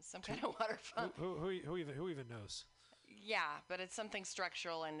 Kind of water pump. Who even knows? Yeah, but it's something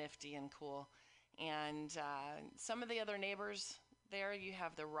structural and nifty and cool. And some of the other neighbors there, you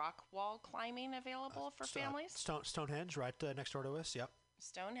have the rock wall climbing available for families. Stonehenge, right next door to us. Yep.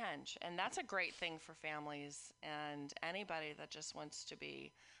 Stonehenge, and that's a great thing for families and anybody that just wants to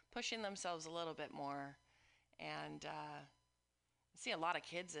be pushing themselves a little bit more. And I see a lot of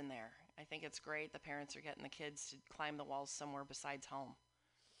kids in there. I think it's great. The parents are getting the kids to climb the walls somewhere besides home,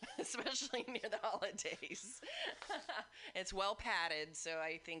 especially near the holidays. It's well padded, so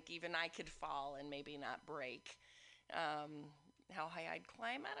I think even I could fall and maybe not break. How high I'd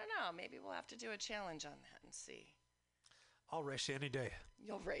climb, I don't know. Maybe we'll have to do a challenge on that and see. I'll race you any day.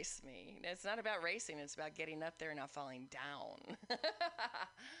 You'll race me. It's not about racing. It's about getting up there and not falling down.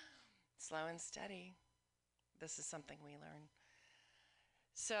 Slow and steady. This is something we learn.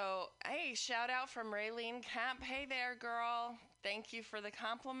 So, hey, shout out from Raylene Kemp. Hey there, girl. Thank you for the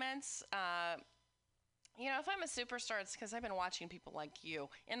compliments. If I'm a superstar, it's because I've been watching people like you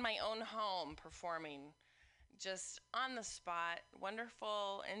in my own home performing just on the spot.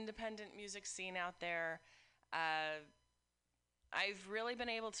 Wonderful independent music scene out there. I've really been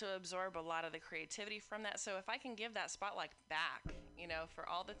able to absorb a lot of the creativity from that. So if I can give that spotlight back, for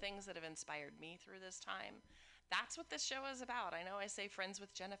all the things that have inspired me through this time, that's what this show is about. I know I say Friends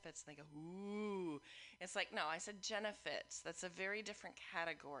with Genefits, and they go, ooh. It's like, no, I said Genefits. That's a very different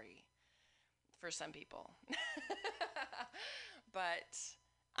category for some people. But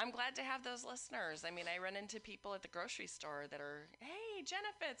I'm glad to have those listeners. I mean, I run into people at the grocery store that are, hey,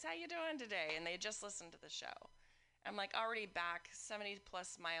 Genefits, how you doing today? And they just listened to the show. I'm like already back 70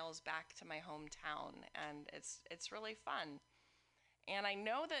 plus miles back to my hometown, and it's really fun. And I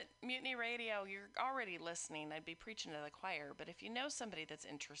know that Mutiny Radio, you're already listening. I'd be preaching to the choir, but if you know somebody that's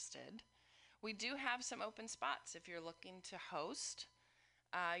interested, we do have some open spots if you're looking to host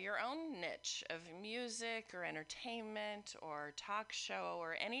your own niche of music or entertainment or talk show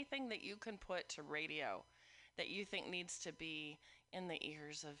or anything that you can put to radio that you think needs to be in the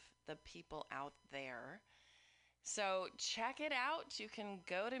ears of the people out there. So check it out. You can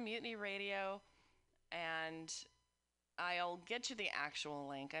go to Mutiny Radio, and I'll get you the actual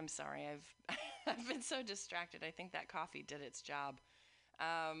link. I'm sorry, I've I've been so distracted. I think that coffee did its job.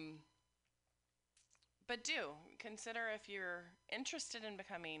 But do consider if you're interested in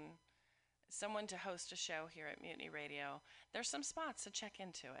becoming someone to host a show here at Mutiny Radio. There's some spots to check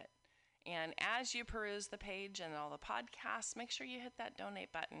into it. And as you peruse the page and all the podcasts, make sure you hit that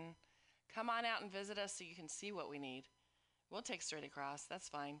donate button. Come on out and visit us so you can see what we need. We'll take straight across. That's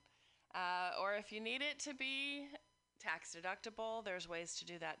fine. Or if you need it to be tax deductible, there's ways to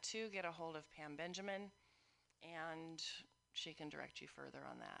do that too. Get a hold of Pam Benjamin, and she can direct you further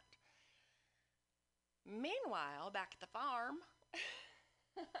on that. Meanwhile, back at the farm,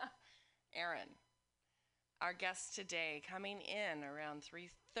 Erin, our guest today, coming in around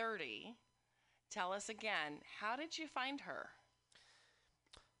 3:30. Tell us again, how did you find her?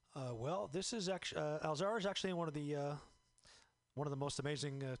 Well, this is actually Alzara is actually one of the most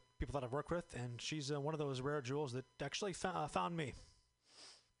amazing people that I've worked with, and she's one of those rare jewels that actually found me.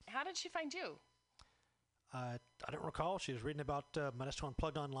 How did she find you? I don't recall. She was reading about Modesto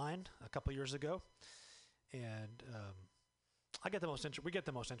Unplugged online a couple years ago, and we get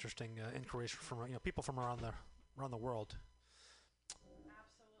the most interesting inquiries from people from around the world.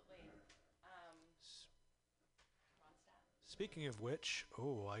 Absolutely. Speaking of which,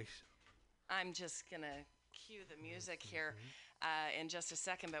 I'm just gonna cue the music here in just a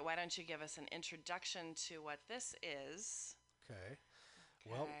second, but why don't you give us an introduction to what this is? Okay.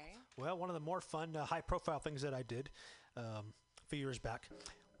 Well, one of the more fun, high-profile things that I did a few years back,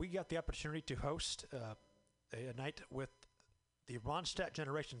 we got the opportunity to host a night with the Ronstadt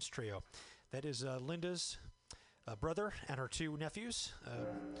Generations Trio. That is Linda's brother and her two nephews.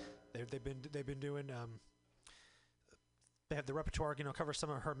 They've been doing. They have the repertoire, cover some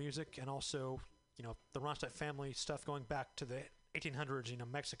of her music, and also, the Ronstadt family stuff going back to the 1800s,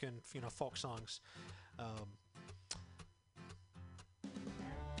 Mexican, folk songs.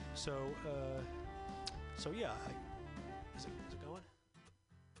 So yeah, is it going?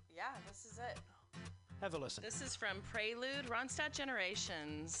 Yeah, this is it. Have a listen. This is from Prelude, Ronstadt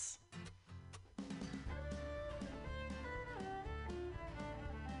Generations.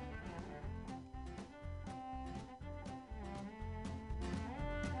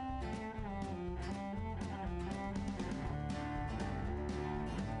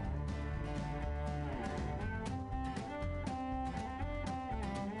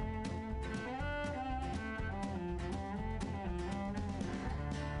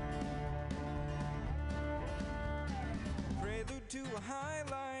 To a high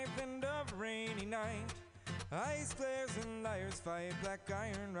life, end of rainy night. Ice flares and liars fight, black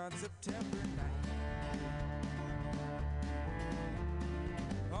iron rod September night.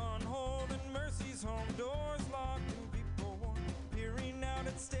 On hold and Mercy's home, doors locked and people warned. Peering out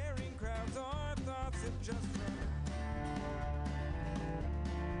at staring crowds, our thoughts have just run.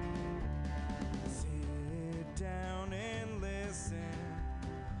 Sit down and listen.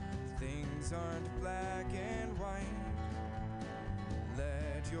 Things aren't black and white.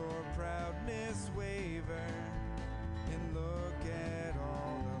 Let your proudness waver and look at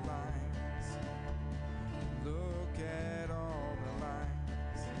all the lines. Look at all the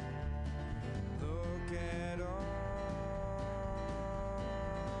lines. Look at all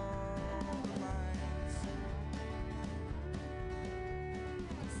the lines.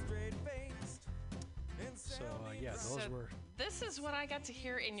 Straight-faced and those were. This is what I got to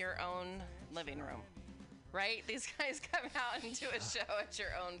hear in your own living room. Right? These guys come out and do a show at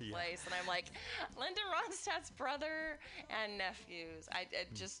your own place. And I'm like, Linda Ronstadt's brother and nephews. I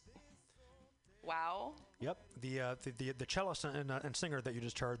just, wow. Yep. The cellist and singer that you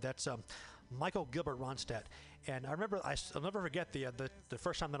just heard, that's Michael Gilbert Ronstadt. And I remember, I'll never forget the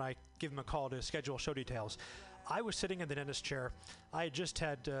first time that I gave him a call to schedule show details. I was sitting in the dentist chair. I had just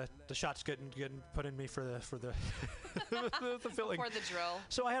had the shots getting put in me for the the filling. For the drill.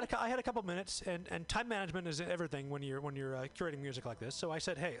 So I had a couple minutes, and time management is everything when you're curating music like this. So I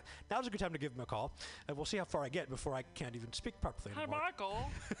said, hey, now's a good time to give him a call, and we'll see how far I get before I can't even speak properly anymore. Hi, Michael.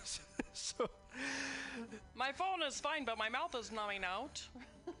 So my phone is fine, but my mouth is numbing out.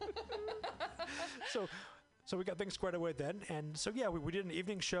 So we got things squared away then, and so yeah, we did an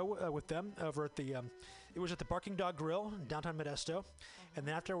evening show with them over at the. It was at the Barking Dog Grill in downtown Modesto, and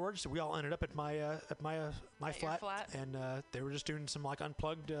then afterwards we all ended up at my flat, and they were just doing some like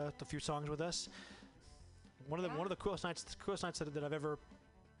unplugged a few songs with us. One of the coolest nights that I've ever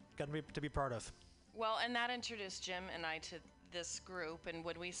gotten to be part of. Well, and that introduced Jim and I to this group, and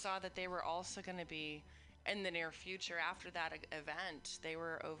when we saw that they were also going to be in the near future after that event, they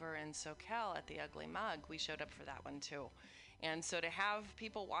were over in SoCal at the Ugly Mug. We showed up for that one too. And so to have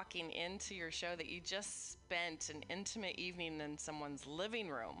people walking into your show that you just spent an intimate evening in someone's living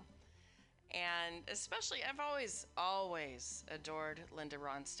room, and especially I've always adored Linda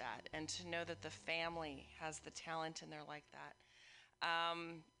Ronstadt, and to know that the family has the talent in there like that,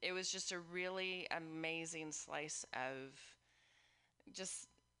 it was just a really amazing slice of just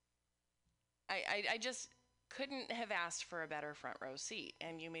I just couldn't have asked for a better front row seat,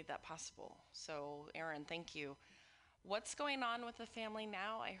 and you made that possible. So, Erin, thank you. What's going on with the family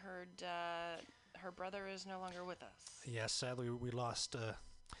now? I heard her brother is no longer with us. Yes, sadly, we lost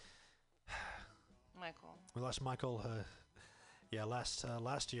Michael. We lost Michael.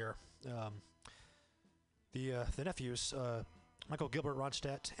 Last year. The nephews, Michael Gilbert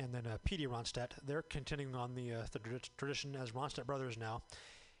Ronstadt and then Petey Ronstadt, they're continuing on the tradition as Ronstadt brothers now.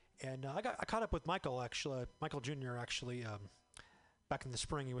 And I caught up with Michael Jr. Back in the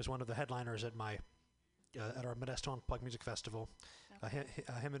spring. He was one of the headliners at our Modesto Unplugged Music Festival. Okay.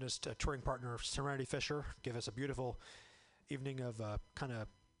 Him and his touring partner Serenity Fisher gave us a beautiful evening of kind of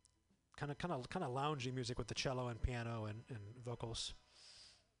loungy music with the cello and piano and vocals.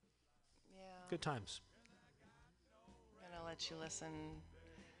 Yeah. Good times. I'm gonna let you listen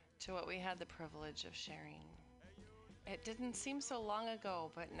to what we had the privilege of sharing. It didn't seem so long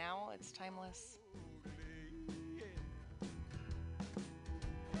ago, but now it's timeless.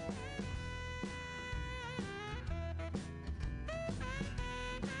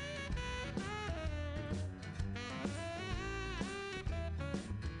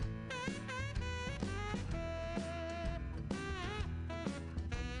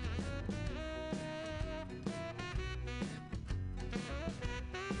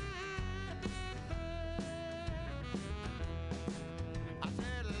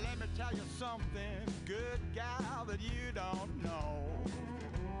 Something good, gal, that you don't know.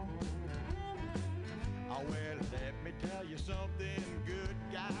 Oh, well, let me tell you something good,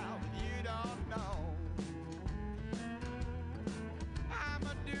 gal, that you don't know. I'm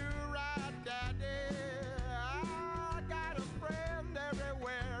a do-right daddy. I got a friend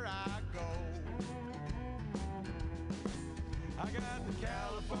everywhere I go. I got the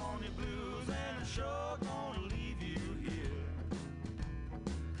California blues, and I'm sure gonna leave you here.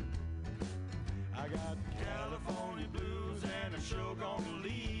 I got California blues, and I'm sure gonna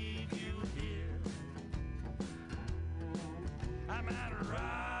leave you here. I might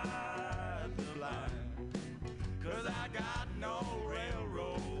ride the line, 'cause I got no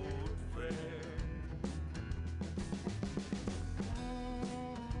railroad fare.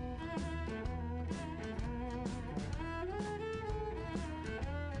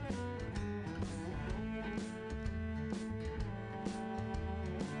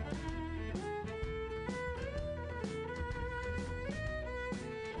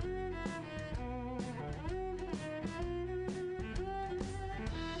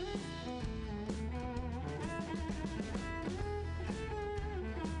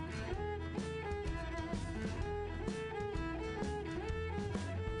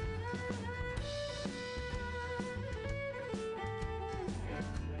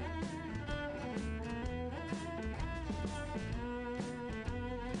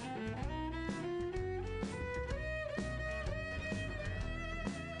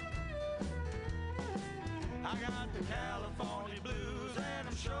 I got the California blues, and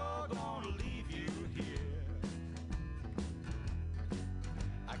I'm sure gonna leave you here.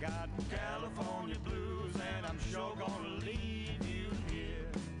 I got the California blues, and I'm sure gonna leave you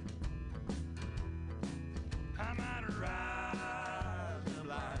here. I might ride the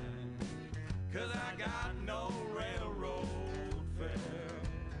line, 'cause I got no railroad fare.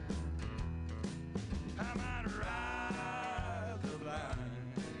 I might ride the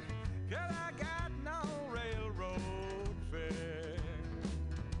line, 'cause I got no railroad fare.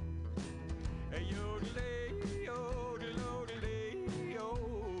 Hey, yodelay, yodelay,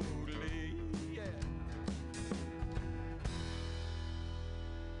 yodelay, yeah.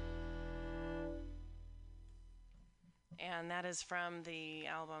 And that is from the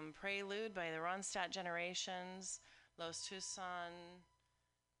album Prelude by the Ronstadt Generations, Los Tucson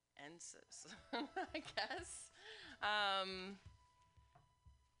Enses, I guess.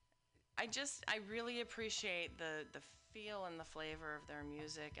 I really appreciate the feel and the flavor of their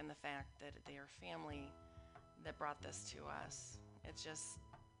music and the fact that they are family that brought this to us. It's just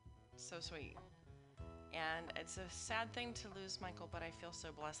so sweet. And it's a sad thing to lose Michael, but I feel so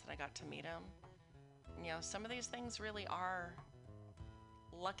blessed that I got to meet him. You know, some of these things really are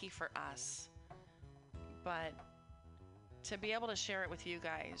lucky for us, but to be able to share it with you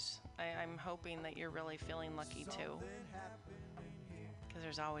guys, I'm hoping that you're really feeling lucky too, because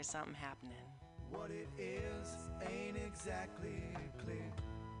there's always something happening. What it is ain't exactly clear.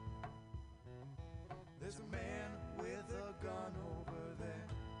 There's a man with a gun over there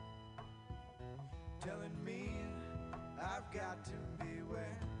telling me I've got to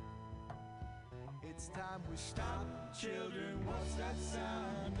beware. It's time we stop, children, what's that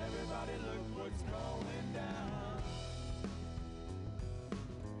sound? Everybody look what's going down.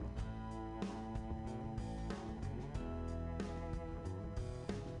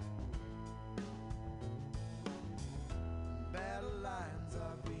 Battle lines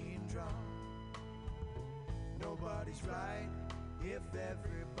are being drawn. Nobody's right if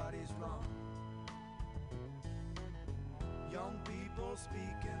everybody's wrong. Young people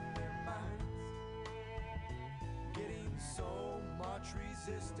speaking their minds, getting so much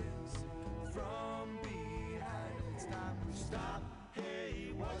resistance from behind. It's time we stop.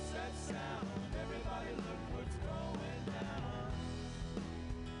 Hey, what's that sound? Everybody look what's going down.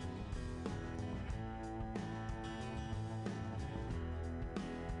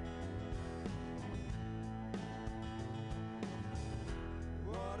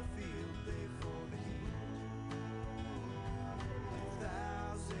 What a field day for the heat.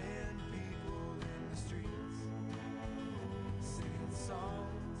 1,000 people in the streets, singing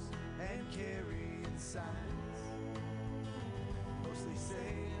songs and carrying signs, mostly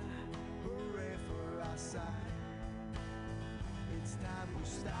saying hooray for our side. It's time we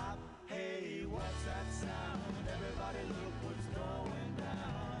stop. Hey, what's that sound? Everybody look what's going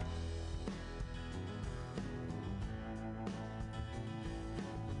down.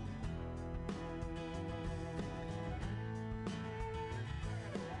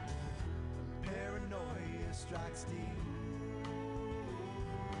 Paranoia strikes deep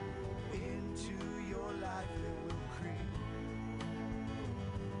into your life, it will creep.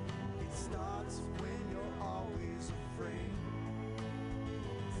 It starts when you're always afraid.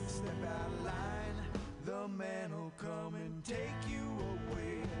 Step out of line, the man will come and take you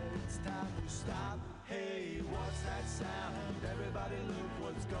away. It's time to stop. Hey, what's that sound? Everybody look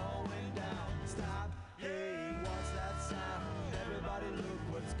what's going down. Stop. Hey, what's that sound? Everybody look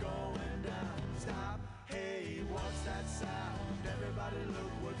what's going down. Stop. Hey, what's that sound? Everybody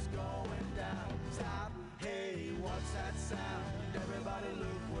look what's going down. Stop. Hey, what's that sound? Everybody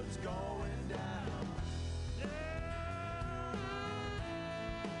look what's going down.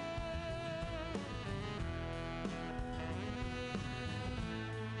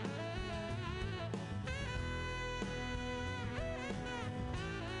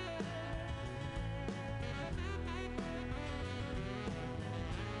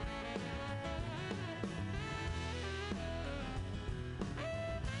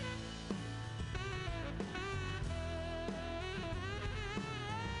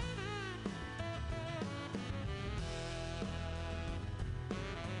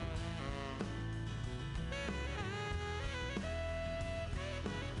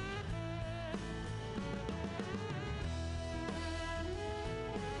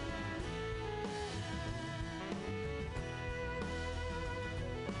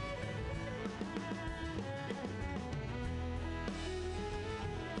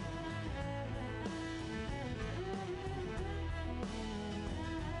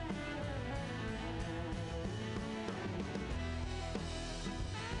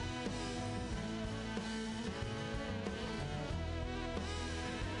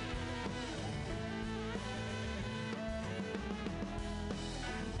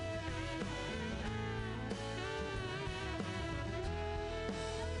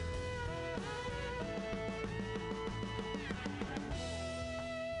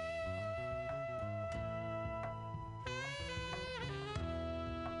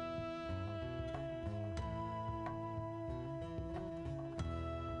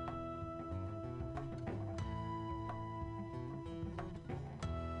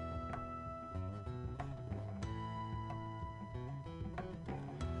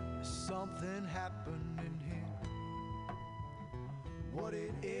 Something happening here. What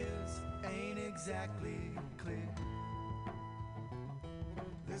it is ain't exactly clear.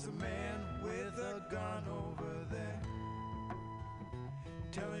 There's a man with a gun over there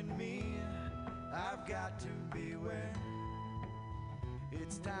telling me I've got to beware.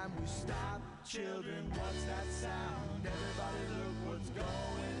 It's time we stop, children, what's that sound? Everybody look what's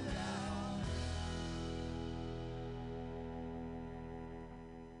going down.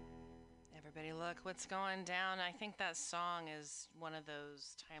 Everybody look what's going down. I think that song is one of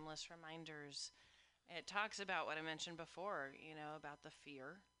those timeless reminders. It talks about what I mentioned before, about the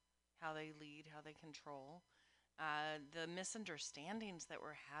fear, how they lead, how they control. The misunderstandings that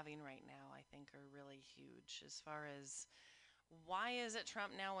we're having right now, I think, are really huge as far as why is it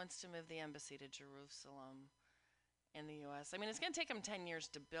Trump now wants to move the embassy to Jerusalem in the U.S.? I mean, it's going to take him 10 years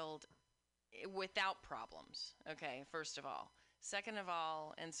to build without problems, okay, first of all. Second of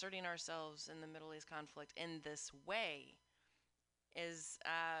all, inserting ourselves in the Middle East conflict in this way is,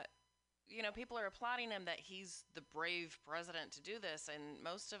 people are applauding him that he's the brave president to do this, and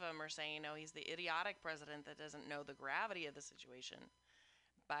most of them are saying, no, he's the idiotic president that doesn't know the gravity of the situation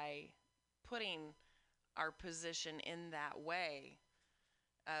by putting our position in that way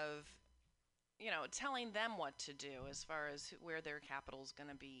of, telling them what to do as far as where their capital's going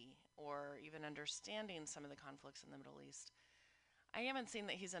to be, or even understanding some of the conflicts in the Middle East. I haven't seen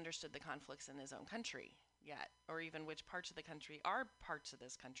that he's understood the conflicts in his own country yet, or even which parts of the country are parts of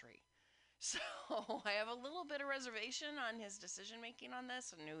this country. So I have a little bit of reservation on his decision-making on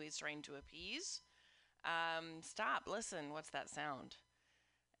this and who he's trying to appease. Stop, listen, what's that sound?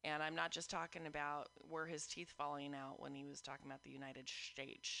 And I'm not just talking about were his teeth falling out when he was talking about the United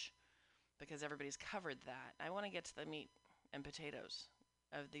States, because everybody's covered that. I want to get to the meat and potatoes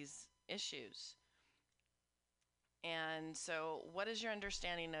of these issues. And so what is your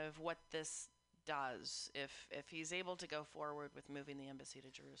understanding of what this does if he's able to go forward with moving the embassy to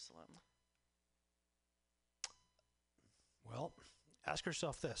Jerusalem? Well, ask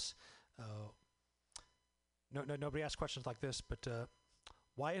yourself this. Nobody asks questions like this, but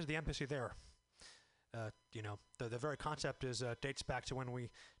why is the embassy there? The very concept dates back to when we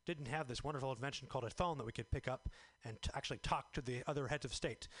didn't have this wonderful invention called a phone that we could pick up and actually talk to the other heads of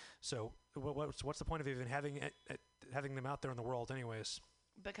state. So what's the point of even having them out there in the world anyways?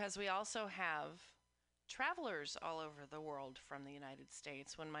 Because we also have travelers all over the world from the United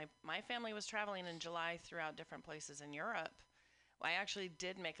States. When my family was traveling in July throughout different places in Europe, I actually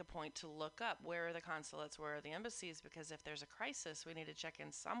did make a point to look up where are the consulates, where are the embassies, because if there's a crisis, we need to check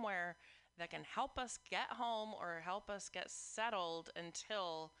in somewhere that can help us get home or help us get settled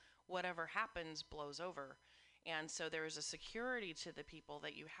until whatever happens blows over. And so there is a security to the people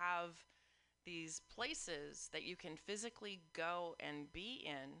that you have these places that you can physically go and be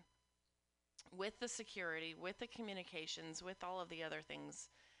in with the security, with the communications, with all of the other things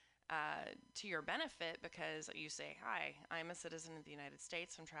to your benefit, because you say, hi, I'm a citizen of the United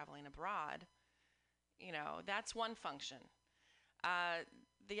States, I'm traveling abroad. That's one function.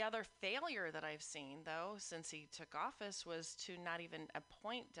 The other failure that I've seen, though, since he took office was to not even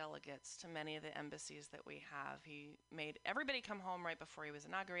appoint delegates to many of the embassies that we have. He made everybody come home right before he was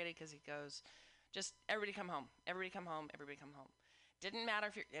inaugurated because he goes, just everybody come home, everybody come home, everybody come home. Didn't matter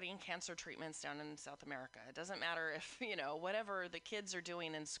if you're getting cancer treatments down in South America. It doesn't matter if, whatever the kids are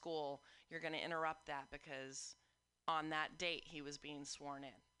doing in school, you're going to interrupt that because on that date he was being sworn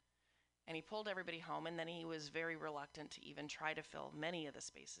in. And he pulled everybody home, and then he was very reluctant to even try to fill many of the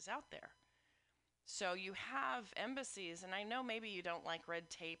spaces out there. So you have embassies, and I know maybe you don't like red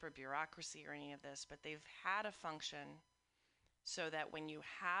tape or bureaucracy or any of this, but they've had a function so that when you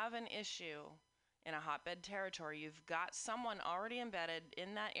have an issue in a hotbed territory, you've got someone already embedded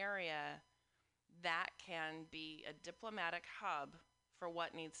in that area that can be a diplomatic hub for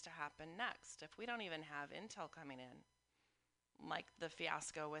what needs to happen next. If we don't even have intel coming in, like the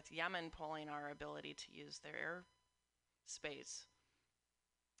fiasco with Yemen pulling our ability to use their airspace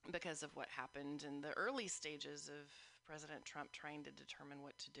because of what happened in the early stages of President Trump trying to determine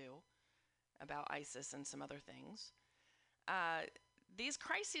what to do about ISIS and some other things. These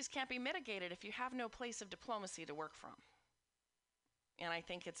crises can't be mitigated if you have no place of diplomacy to work from. And I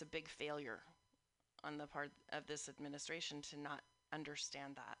think it's a big failure on the part of this administration to not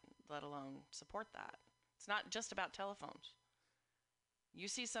understand that, let alone support that. It's not just about telephones. You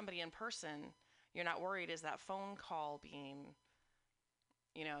see somebody in person, you're not worried, is that phone call being,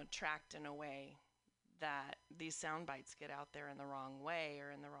 tracked in a way that these sound bites get out there in the wrong way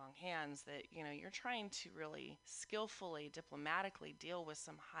or in the wrong hands, that, you're trying to really skillfully, diplomatically deal with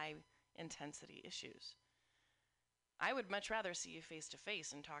some high intensity issues. I would much rather see you face to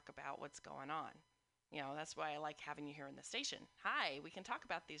face and talk about what's going on. That's why I like having you here in the station. Hi, we can talk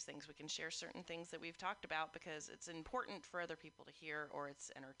about these things. We can share certain things that we've talked about because it's important for other people to hear, or it's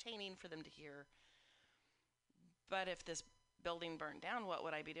entertaining for them to hear. But if this building burned down, what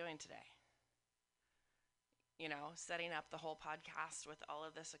would I be doing today? setting up the whole podcast with all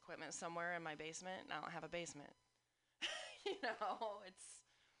of this equipment somewhere in my basement, and I don't have a basement.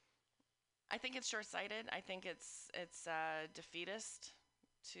 I think it's short-sighted. I think it's defeatist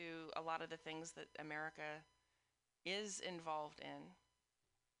to a lot of the things that America is involved in,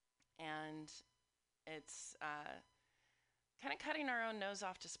 and it's kind of cutting our own nose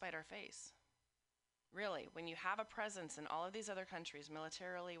off to spite our face. Really, when you have a presence in all of these other countries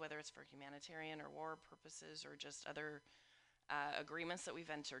militarily, whether it's for humanitarian or war purposes or just other agreements that we've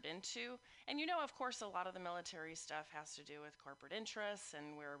entered into, and of course, a lot of the military stuff has to do with corporate interests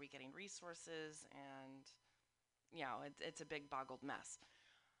and where are we getting resources, and it's a big boggled mess.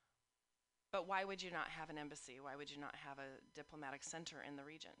 But why would you not have an embassy? Why would you not have a diplomatic center in the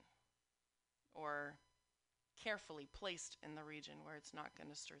region? Or carefully placed in the region where it's not going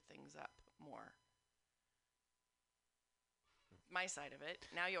to stir things up more? My side of it.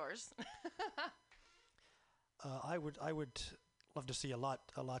 Now yours. I would love to see a lot.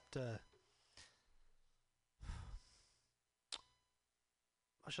 How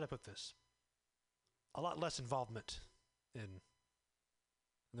should I put this? A lot less involvement in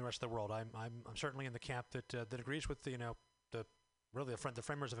the rest of the world. I'm certainly in the camp that agrees with the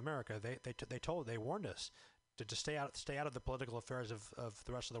framers of America. They warned us to stay out of the political affairs of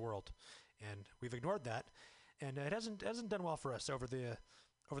the rest of the world, and we've ignored that, and it hasn't done well for us over the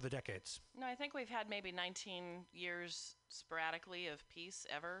decades. No, I think we've had maybe 19 years sporadically of peace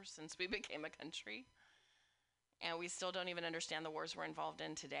ever since we became a country, and we still don't even understand the wars we're involved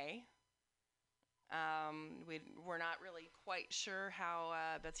in today. We're not really quite sure how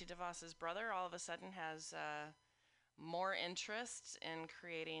Betsy DeVos's brother all of a sudden has more interest in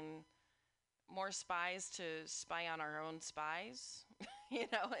creating more spies to spy on our own spies.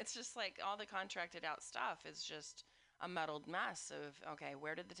 It's just like all the contracted out stuff is just a muddled mess of, okay,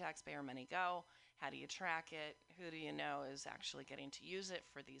 where did the taxpayer money go? How do you track it? Who do you know is actually getting to use it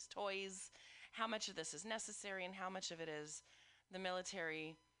for these toys? How much of this is necessary and how much of it is the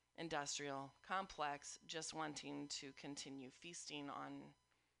military industrial complex just wanting to continue feasting on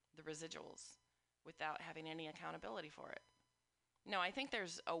the residuals without having any accountability for it? No, I think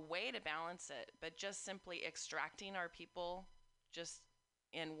there's a way to balance it, but just simply extracting our people just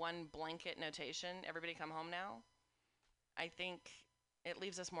in one blanket notation, everybody come home now, I think it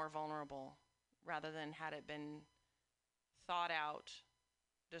leaves us more vulnerable rather than had it been thought out,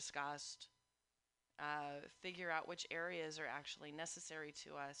 discussed, figure out which areas are actually necessary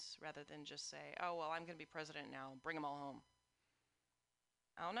to us rather than just say, oh, well, I'm going to be president now, bring them all home.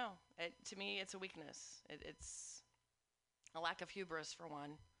 I don't know. To me, it's a weakness. It's a lack of hubris, for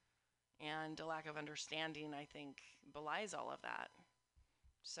one, and a lack of understanding, I think, belies all of that.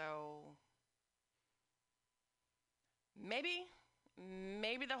 So maybe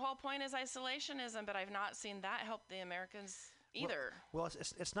the whole point is isolationism, but I've not seen that help the Americans either. Well,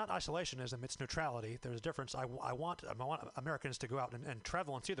 it's not isolationism; it's neutrality. There's a difference. I want Americans to go out and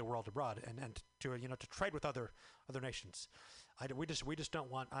travel and see the world abroad, and to trade with other nations. We just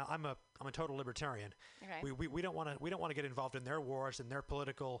don't want. I'm a total libertarian. Okay. We don't want to get involved in their wars and their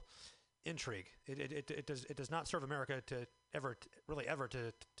political intrigue. It does not serve America to ever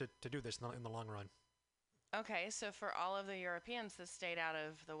to do this in the long run. Okay, so for all of the Europeans that stayed out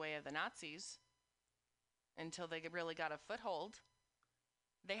of the way of the Nazis until they really got a foothold,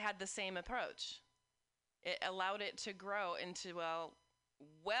 they had the same approach. It allowed it to grow into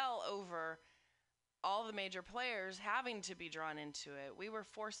well over all the major players having to be drawn into it. We were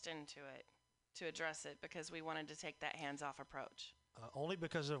forced into it to address it because we wanted to take that hands-off approach. Only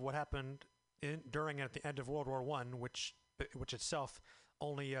because of what happened during and at the end of World War I, which itself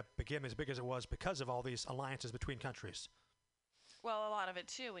only became as big as it was because of all these alliances between countries. Well, a lot of it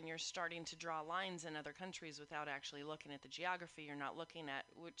too, when you're starting to draw lines in other countries without actually looking at the geography, you're not looking at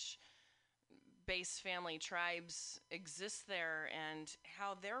which base family tribes exist there and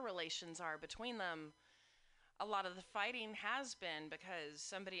how their relations are between them. A lot of the fighting has been because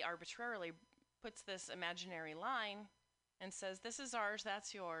somebody arbitrarily puts this imaginary line and says, this is ours,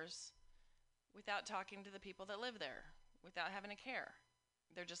 that's yours, without talking to the people that live there, without having a care.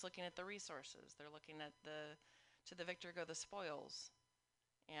 They're just looking at the resources. They're looking at to the victor go the spoils.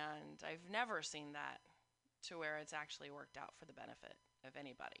 And I've never seen that to where it's actually worked out for the benefit of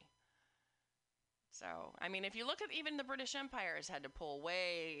anybody. So, I mean, if you look at even the British Empire has had to pull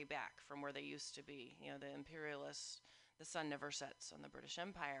way back from where they used to be. The imperialists, the sun never sets on the British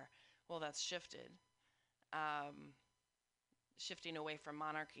Empire. Well, that's shifted. Shifting away from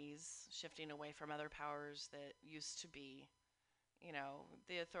monarchies, shifting away from other powers that used to be,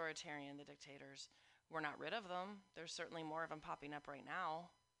 the authoritarian, the dictators. We're not rid of them. There's certainly more of them popping up right now.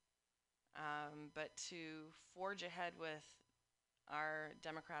 But to forge ahead with our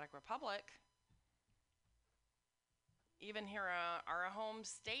democratic republic, even here, our home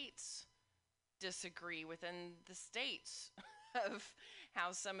states disagree within the states of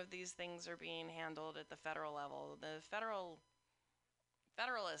how some of these things are being handled at the federal level. The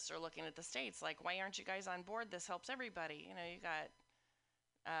federalists are looking at the states like, why aren't you guys on board? This helps everybody. You know, you got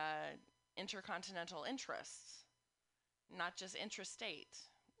intercontinental interests, not just intrastate.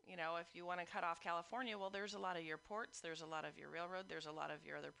 You know, if you want to cut off California, well, there's a lot of your ports, there's a lot of your railroad, there's a lot of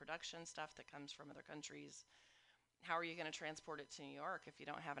your other production stuff that comes from other countries. How are you going to transport it to New York if you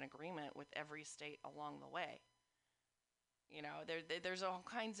don't have an agreement with every state along the way? You know, there's all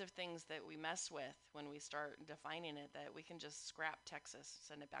kinds of things that we mess with when we start defining it, that we can just scrap Texas,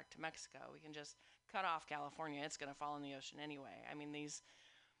 send it back to Mexico. We can just cut off California. It's going to fall in the ocean anyway. I mean,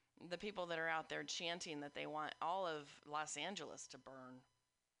 the people that are out there chanting that they want all of Los Angeles to burn,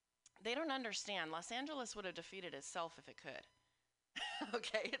 they don't understand. Los Angeles would have defeated itself if it could.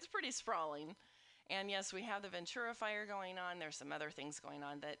 Okay, it's pretty sprawling. And yes, we have the Ventura fire going on. There's some other things going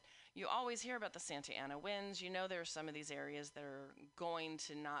on that you always hear about, the Santa Ana winds. You know, there are some of these areas that are going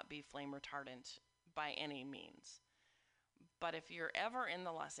to not be flame retardant by any means. But if you're ever in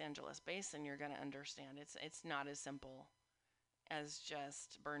the Los Angeles basin, you're going to understand it's not as simple as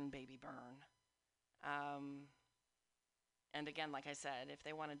just burn, baby, burn. And again, like I said, if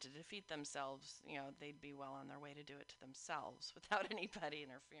they wanted to defeat themselves, you know, they'd be well on their way to do it to themselves without anybody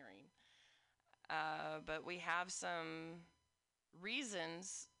interfering. But we have some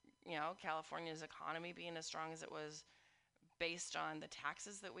reasons, you know, California's economy being as strong as it was based on the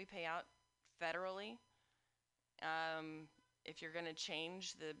taxes that we pay out federally. If you're going to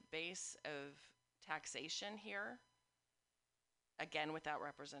change the base of taxation here, again, without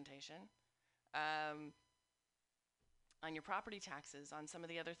representation, on your property taxes, on some of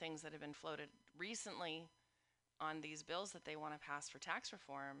the other things that have been floated recently on these bills that they want to pass for tax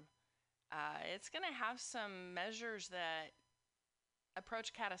reform, it's going to have some measures that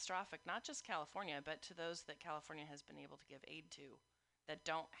approach catastrophic, not just California, but to those that California has been able to give aid to that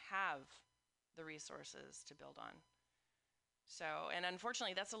don't have the resources to build on. So, and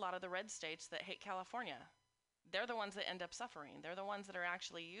unfortunately, that's a lot of the red states that hate California. They're the ones that end up suffering. They're the ones that are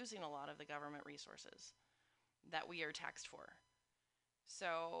actually using a lot of the government resources that we are taxed for.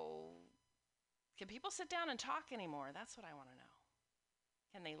 So, can people sit down and talk anymore? That's what I want to know.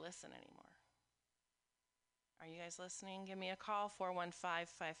 Can they listen anymore? Are you guys listening? Give me a call,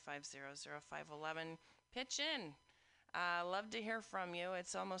 415-550-0511. Pitch in. Love to hear from you.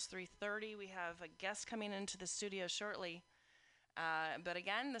 It's almost 3:30. We have a guest coming into the studio shortly. But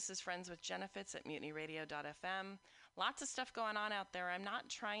again, this is Friends with Genefits at MutinyRadio.fm. Lots of stuff going on out there. I'm not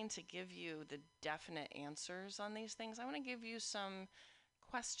trying to give you the definite answers on these things. I want to give you some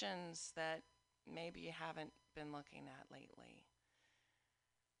questions that maybe you haven't been looking at lately.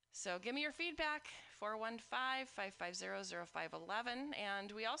 So give me your feedback, 415-550-0511.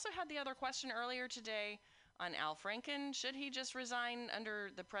 And we also had the other question earlier today on Al Franken. Should he just resign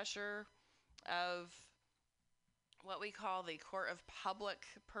under the pressure of what we call the court of public,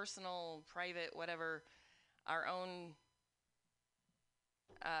 personal, private, whatever, our own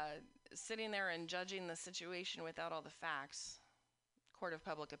sitting there and judging the situation without all the facts, court of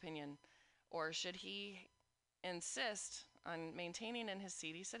public opinion? Or should he insist on maintaining in his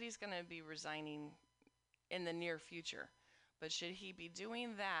seat? He said he's going to be resigning in the near future. But should he be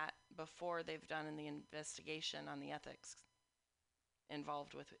doing that before they've done in the investigation on the ethics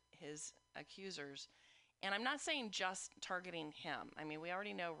involved with his accusers? And I'm not saying just targeting him. I mean, we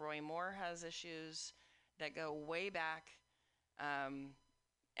already know Roy Moore has issues that go way back. And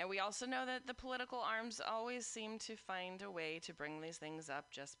we also know that the political arms always seem to find a way to bring these things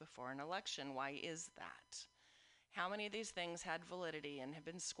up just before an election. Why is that? How many of these things had validity and have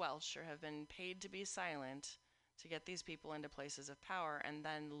been squelched or have been paid to be silent to get these people into places of power, and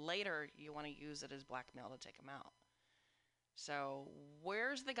then later you want to use it as blackmail to take them out? So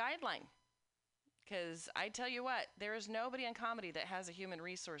where's the guideline? Because I tell you what, there is nobody in comedy that has a human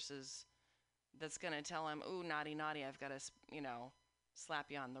resources that's going to tell him, ooh, naughty, naughty, I've got to,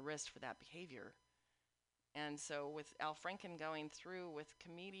 slap you on the wrist for that behavior. And so with Al Franken going through with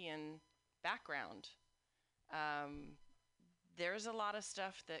comedian background, there's a lot of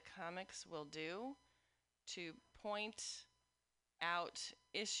stuff that comics will do to point out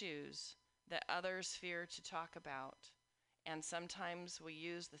issues that others fear to talk about. And sometimes we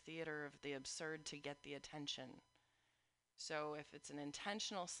use the theater of the absurd to get the attention. So if it's an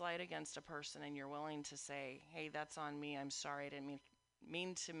intentional slight against a person and you're willing to say, hey, that's on me, I'm sorry, I didn't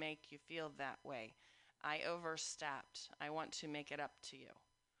mean to make you feel that way. I overstepped. I want to make it up to you.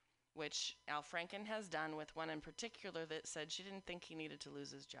 which Al Franken has done with one in particular that said she didn't think he needed to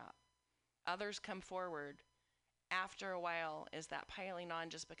lose his job. Others come forward after a while. Is that piling on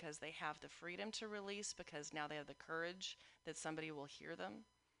just because they have the freedom to release, because now they have the courage that somebody will hear them?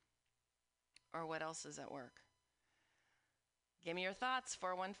 Or what else is at work? Give me your thoughts,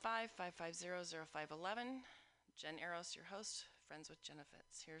 415-550-0511. Jen Eros, your host, Friends with Jenna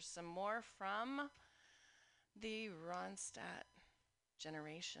Fitz. Here's some more from the Ronstadt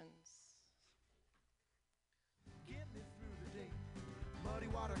Generations. Get me through the day. Muddy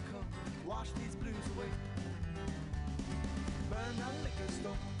water come, wash these blues away. Burn that liquor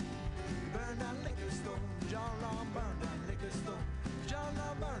store, burn that liquor store. John Law, burn that liquor store. John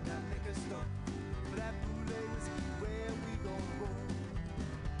Law, burn that liquor store. For that bootleg whiskey, where we gonna go?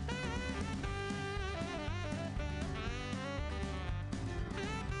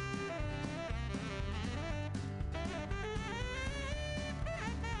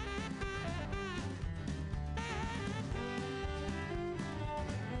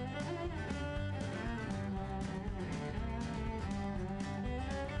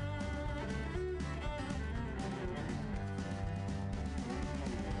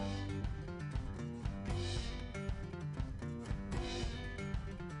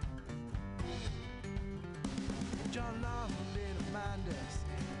 John Law didn't mind us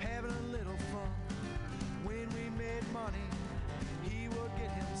having a little fun. When we made money, he would get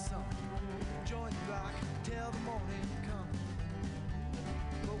him some. Joint rock till the morning come.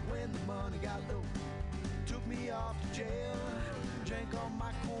 But when the money got low, took me off to jail. Drank all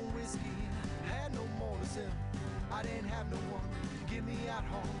my corn whiskey, had no more to sell. I didn't have no one to give me out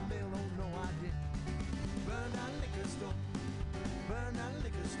home mail. Oh no, I didn't. Burn that liquor store, burn that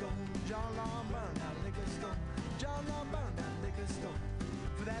liquor store. John Law, burn that liquor store. John Law, burn that liquor store.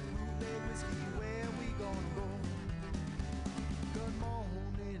 For that bootleg whiskey, where we gonna go? Good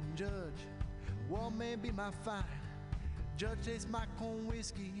morning, Judge. What may be my fine? Judge tastes my corn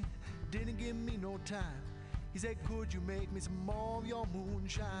whiskey, didn't give me no time. He said, could you make me some more of your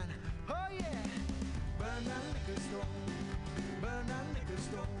moonshine? Oh yeah! Burn that liquor store, burn that liquor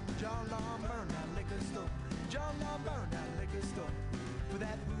store. John Law, burn that liquor store. John Law, burn that liquor store. For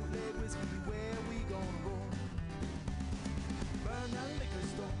that bootleg whiskey, where we gonna go? Burn that liquor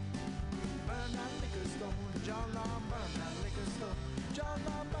store, burn that liquor store. John Law, burn that liquor store. John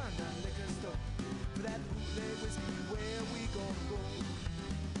Law, burn that liquor store. For that bootleg whiskey, where we gonna go?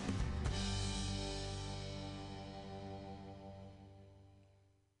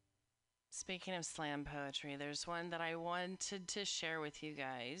 Speaking of slam poetry, there's one that I wanted to share with you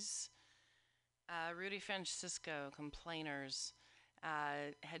guys. Rudy Francisco, Complainers,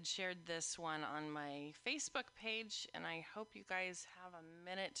 had shared this one on my Facebook page, and I hope you guys have a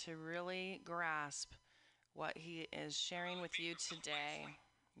minute to really grasp what he is sharing with you today.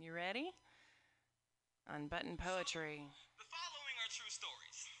 You ready? Unbutton Poetry. The following are true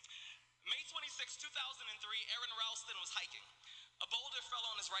stories. May 26, 2003, Aaron Ralston was hiking. A boulder fell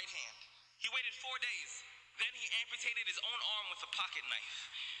on his right hand. He waited 4 days. Then he amputated his own arm with a pocket knife.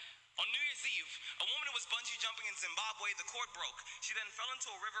 On New Year's Eve, a woman who was bungee jumping in Zimbabwe, the cord broke. She then fell into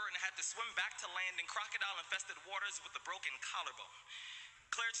a river and had to swim back to land in crocodile-infested waters with a broken collarbone.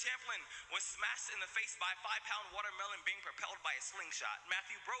 Claire Champlin was smashed in the face by a 5-pound watermelon being propelled by a slingshot.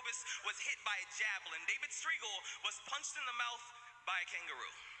 Matthew Brobus was hit by a javelin. David Striegel was punched in the mouth by a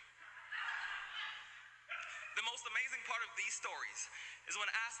kangaroo. The most amazing part of these stories is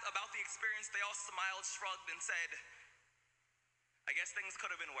when asked about the experience, they all smiled, shrugged, and said, I guess things could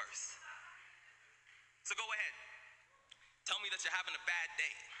have been worse. So go ahead. Tell me that you're having a bad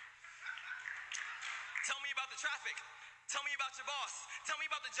day. Tell me about the traffic. Tell me about your boss. Tell me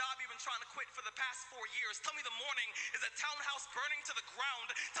about the job you've been trying to quit for the past 4 years. Tell me the morning is a townhouse burning to the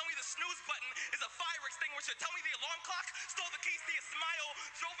ground. Tell me the snooze button is a fire extinguisher. Tell me the alarm clock stole the keys to your smile,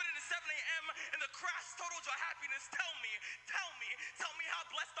 drove it into 7 a.m., and the crash totaled your happiness. Tell me how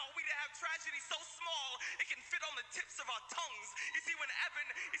blessed are we to have tragedy so small it can fit on the tips of our tongues. You see, when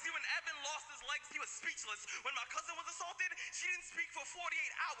Evan lost his legs, he was speechless. When my cousin was assaulted, she didn't speak for 48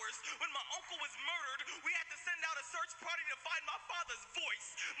 hours. When my uncle was murdered, we had to send out a search party to find my father's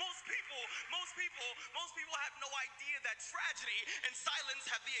voice. Most people have no idea that tragedy and silence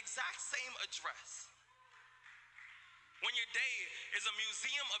have the exact same address. When your day is a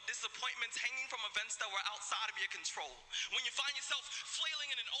museum of disappointments hanging from events that were outside of your control. When you find yourself flailing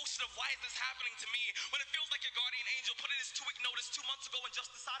in an ocean of why is this happening to me? When it feels like your guardian angel put in his 2-week notice 2 months ago and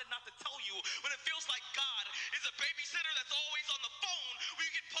just decided not to tell you. When it feels like God is a babysitter that's always on the phone. When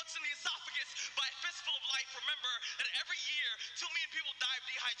you get punched in the esophagus by a fistful of life. Remember that every year 2 million people die of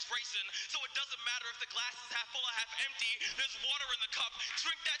dehydration. hydration. So it doesn't matter if the glass is half full or half empty. There's water in the cup.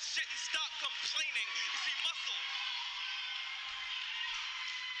 Drink that shit and stop complaining.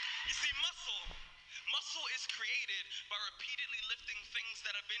 You see, muscle is created by repeatedly lifting things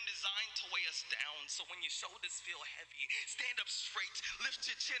that have been designed to weigh us down. So when your shoulders feel heavy, stand up straight, lift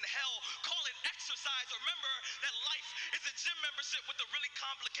your chin. Hell, call it exercise. Remember that life is a gym membership with a really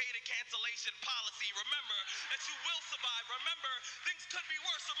complicated cancellation policy. Remember that you will survive. Remember, things could be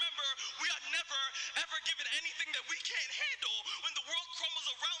worse. Remember, we are never, ever given anything that we can't handle. When the world crumbles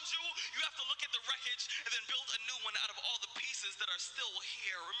around you, you have to look at the wreckage and then build a new one out of all the pieces that are still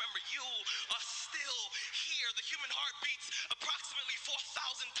here. Remember, you are still here. The human heart beats approximately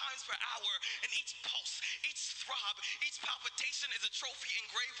 4,000 times per hour, and each pulse, each throb, each palpitation is a trophy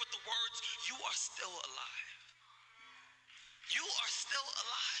engraved with the words, "You are still alive. You are still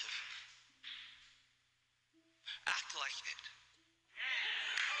alive." Act like it.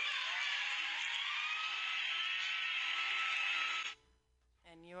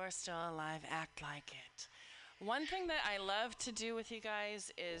 And you are still alive, act like it. One thing that I love to do with you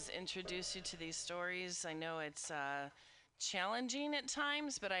guys is introduce you to these stories. I know it's challenging at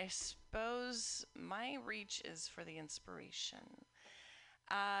times, but I suppose my reach is for the inspiration.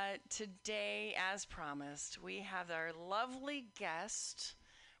 Today, as promised, we have our lovely guest.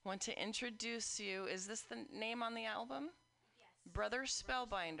 Want to introduce you. Is this the name on the album? Yes. Brother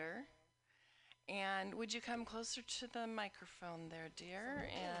Spellbinder. And would you come closer to the microphone there, dear?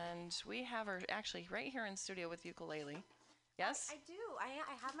 And we have her actually right here in studio with ukulele. Yes? I do. I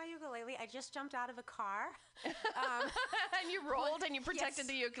have my ukulele. I just jumped out of a car. And you rolled and you protected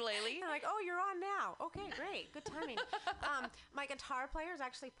the ukulele. I'm like, oh, you're on now. Okay, great. Good timing. My guitar player is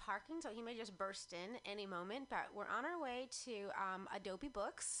actually parking, so he may just burst in any moment. But we're on our way to Adobe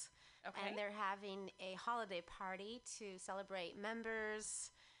Books. Okay. And they're having a holiday party to celebrate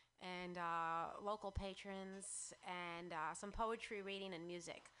members and local patrons, and some poetry reading and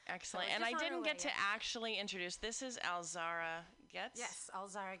music. Excellent. So and I didn't get to yes. actually introduce. This is Alzara Getz. Yes,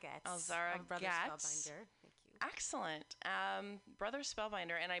 Alzara Getz. Alzara of Brother Getz. Spellbinder. Thank you. Excellent. Brother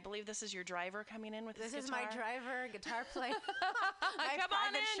Spellbinder, and I believe this is your driver coming in with his This guitar. is my driver, guitar player. Come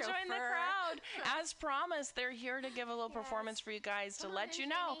on in, chauffeur. join the crowd. As promised, they're here to give a little performance for you guys to let you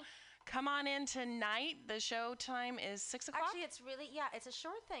know. Come on in tonight. The show time is 6 o'clock. Actually, it's really, it's a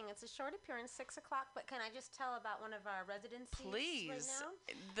short thing. It's a short appearance, 6 o'clock. But can I just tell about one of our residencies Please. right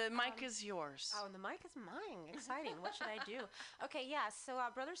now? The mic is yours. Oh, and the mic is mine. Exciting. What should I do? Okay, yeah. So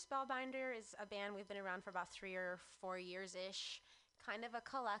Brother Spellbinder is a band we've been around for about 3 or 4 years-ish. Kind of a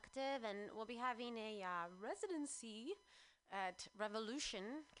collective. And we'll be having a residency at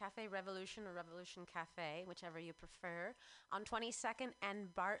Cafe Revolution or Revolution Cafe, whichever you prefer, on 22nd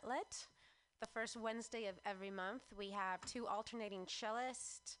and Bartlett. The first Wednesday of every month. We have 2 alternating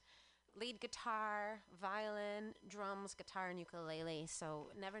cellists, lead guitar, violin, drums, guitar, and ukulele. So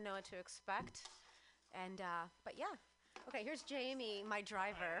never know what to expect. And, but yeah. Okay, here's Jamie, my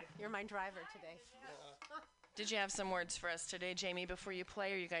driver. You're my driver today. Did you have some words for us today, Jamie, before you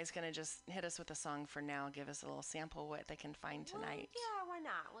play? Or are you guys going to just hit us with a song for now? Give us a little sample what they can find tonight. Well, yeah, why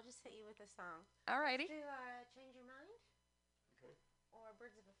not? We'll just hit you with a song. Alrighty. Do Change Your Mind? Okay. Or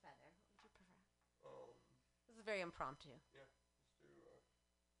Birds of a Feather? What would you prefer? This is very impromptu. Yeah, let's do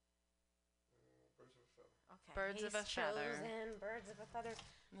Birds of a Feather. Okay. Birds of a Feather. Chosen, Birds of a Feather.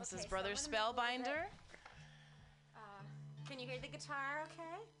 This Okay, is so Brother I'm gonna move a little Spellbinder. bit. Can you hear the guitar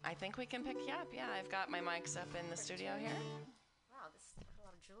okay? I think we can pick you up. Yeah, I've got my mics up in the studio here. Wow, this has a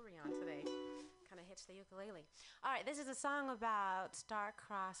lot of jewelry on today. Kind of hits the ukulele. All right, this is a song about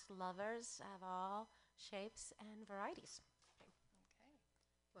star-crossed lovers of all shapes and varieties. Okay.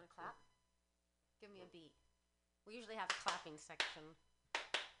 You want to clap? Give me a beat. We usually have a clapping section.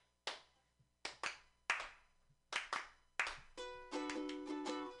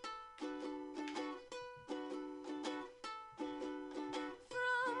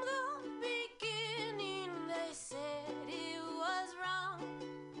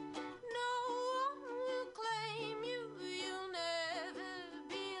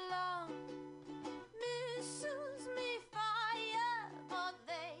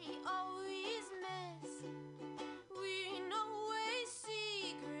 We know we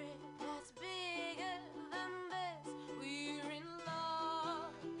seek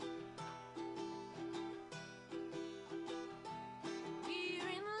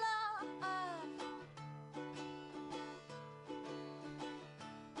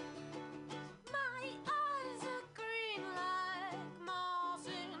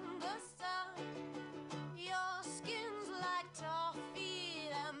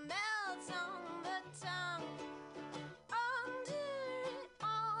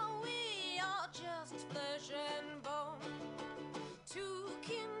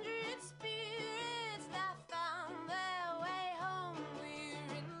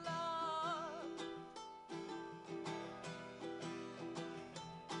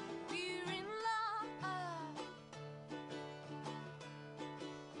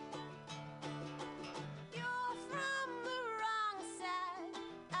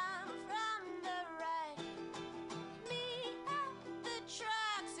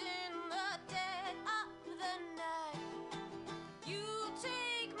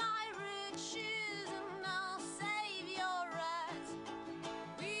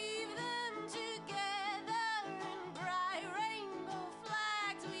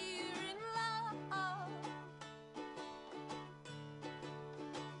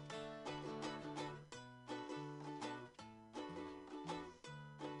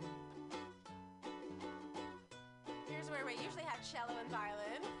where we usually have cello and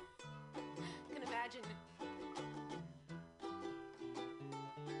violin. You can imagine.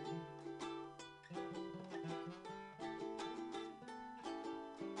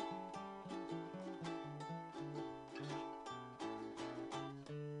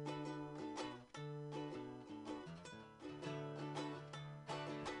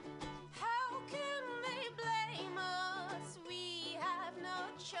 How can they blame us? We have no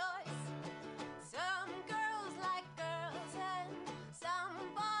choice. Some girls like girls and some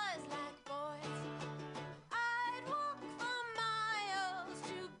boys like boys. I'd walk for miles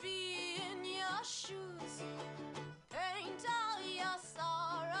to be in your shoes. Paint all your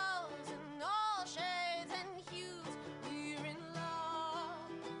sorrows in all shades and hues. We're in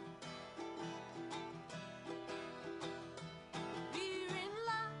love. We're in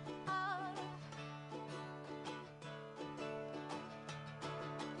love.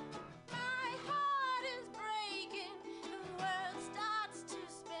 My heart is breaking. The world starts to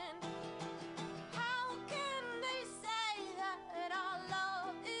spin. How can they say that our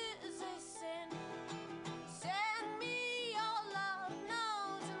love is a sin? Send me your love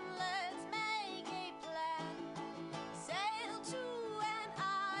notes and let's make a plan. Sail to an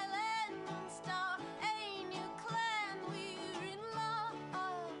island and start a new clan. We're in love.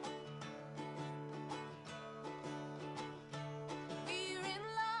 We're in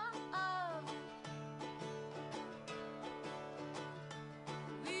love.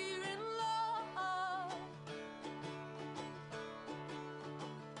 We're in love.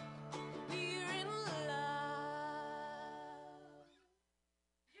 We're in love.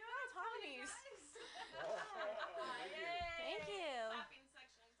 Nice harmonies. Thank you. Clapping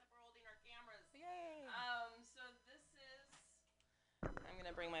section, except we're holding our cameras. Yay. So this is. I'm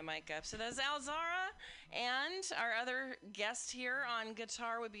gonna bring my mic up. So that's Alzara, and our other guest here on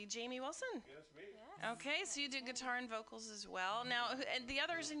guitar would be Jamie Wilson. Yes, me. Okay, so you do guitar and vocals as well. Now, and the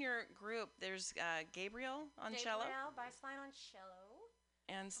others in your group, there's Gabriel on cello, Gabriel, bass line on cello.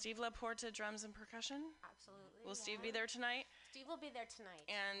 and Steve Laporta, drums and percussion. Absolutely. Will Steve yeah. be there tonight? Steve will be there tonight.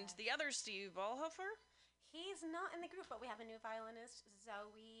 And yes. the other Steve Ballhofer? He's not in the group, but we have a new violinist,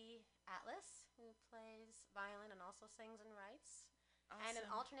 Zoe Atlas, who plays violin and also sings and writes. And an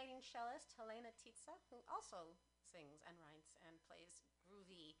Awesome. alternating cellist, Helena Titsa, who also sings and writes and plays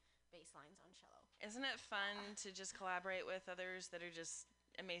groovy bass lines on cello. Isn't it fun to just collaborate with others that are just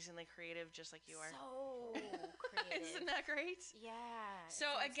amazingly creative, just like you are? So creative. Isn't that great? Yeah. So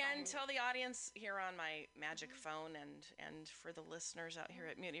again, inspiring. tell the audience here on my magic phone and for the listeners out here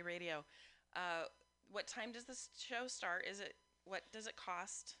at Mutiny Radio, what time does this show start? What does it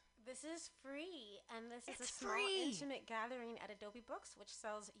cost? This is free, and this is a It's small, free. intimate gathering at Adobe Books, which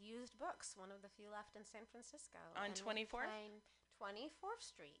sells used books, one of the few left in San Francisco. On And we'll be 24th? playing 24th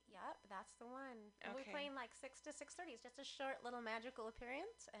Street. Yep, that's the one. And we're Okay. playing like 6 to 6:30. It's just a short little magical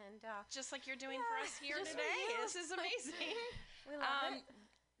appearance, and Just like you're doing for Yeah, us here just for today. you. This is amazing. we love it.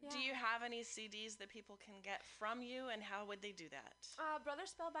 Do you have any CDs that people can get from you, and how would they do that?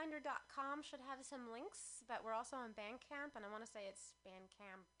 BrotherSpellbinder.com should have some links, but we're also on Bandcamp, and I want to say it's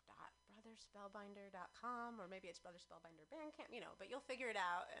bandcamp.brotherspellbinder.com, or maybe it's Brother Spellbinder Bandcamp, but you'll figure it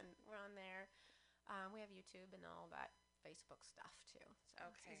out, and we're on there. We have YouTube and all that Facebook stuff, too, so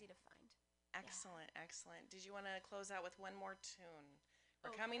it's Okay. easy to find. Excellent, excellent. Did you want to close out with one more tune?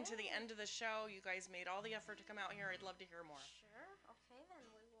 We're coming to the Okay. end of the show. You guys made all the effort to come out here. I'd love to hear more. Sure. Okay,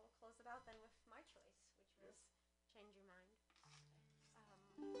 then we will close it out then with my choice, which was Change Your Mind.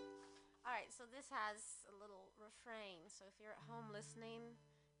 All right, so this has a little refrain. So if you're at home listening,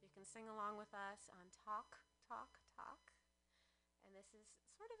 you can sing along with us on Talk, Talk, Talk. And this is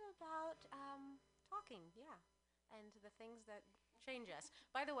sort of about talking, yeah, and the things that change us.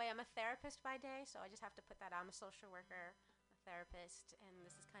 By the way, I'm a therapist by day, so I just have to put that out. I'm a social worker, a therapist, and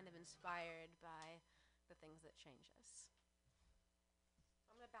this is kind of inspired by the things that change us.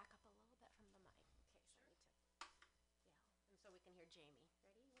 I'm going to back up a little bit from the mic in case I need to yell, and so we can hear Jamie.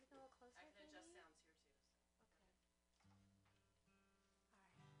 Ready? You want to go a little closer? I can adjust Jamie? sounds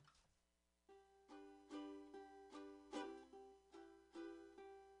here too.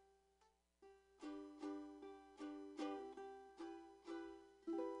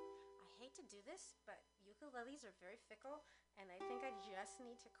 I hate to do this, but ukuleles are very fickle, and I think I just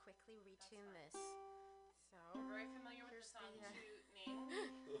need to quickly retune this. So You're very familiar with the here's song the,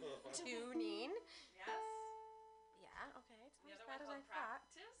 Tuning. tuning. Yes. Yeah, okay, it's The not as other bad one as I called thought.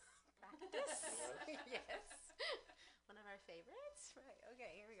 Practice. Practice. Yes. One of our favorites. Right.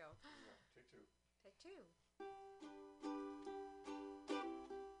 Okay, here we go. Take two. Take two.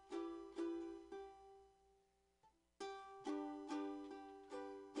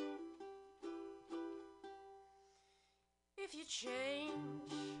 If you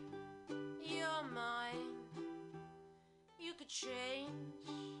change your mind, you could change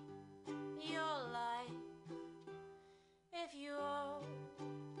your life. If you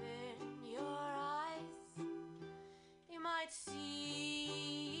open your eyes, you might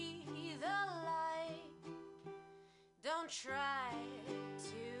see the light. Don't try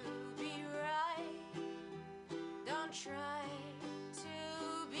to be right. Don't try to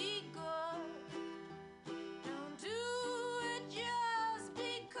be good. Don't do it just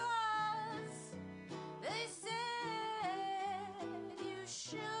because they said you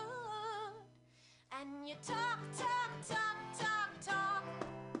should. And you talk, talk, talk, talk, talk.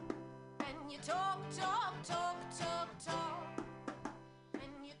 And you talk, talk, talk, talk, talk.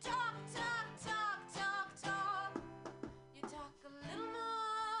 And you talk, talk, talk, talk, talk. You talk a little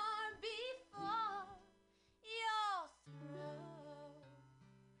more before you're through.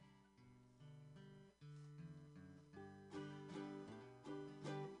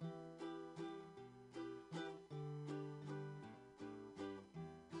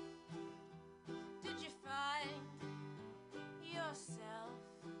 Did you find yourself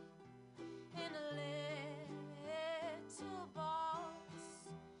in a little box,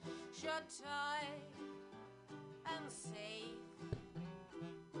 shut tight and safe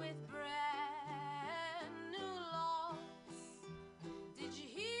with brand new locks? Did you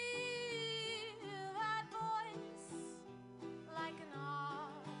hear that voice like an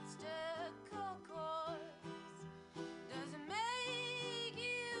obstacle course? Does it make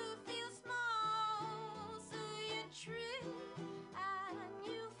you feel small, so you trip and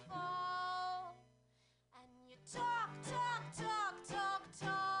you fall? And you talk, talk, talk, talk,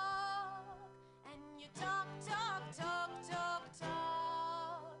 talk. And you talk, talk, talk, talk,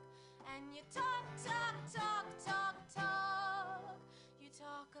 talk. And you talk, talk, talk, talk, talk. You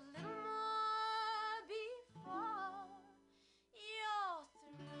talk a little more before you're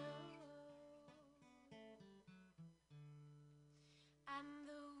through. And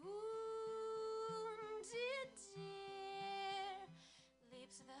the wounded deer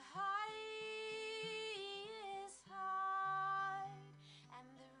leaps the highest height, and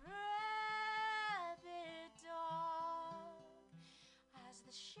the rabid dog has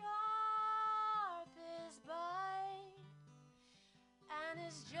the sharpest bite, and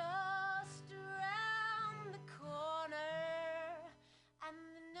is just around the corner, and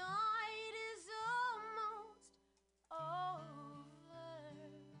the night is almost over.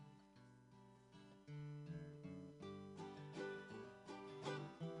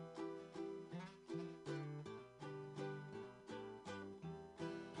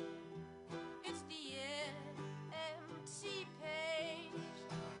 It's the empty page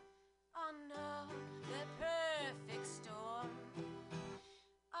under the perfect storm.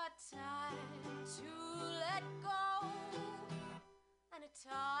 A time to let go and a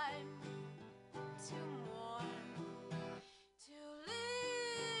time to mourn. To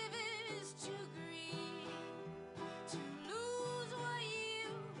live is to grieve, to lose what you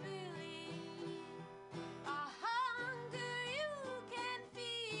believe. A hunger you can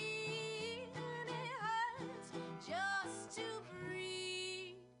feel, and it hurts just to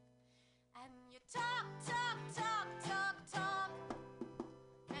breathe. And you talk, talk, talk, talk, talk.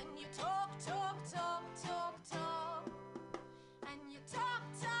 And you talk, talk, talk, talk, talk. And you talk,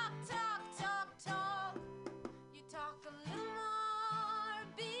 talk, talk, talk, talk. You talk a little more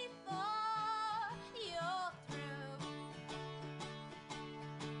before you're through.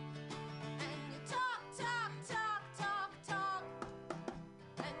 And you talk, talk, talk, talk, talk.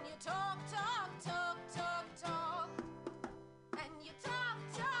 And you talk, talk, talk, talk, talk. And you talk,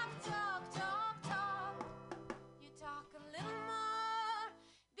 talk, talk, talk, talk. You talk a little more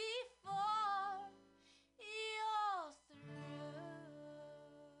before you're through.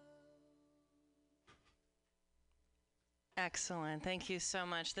 Excellent. Thank you so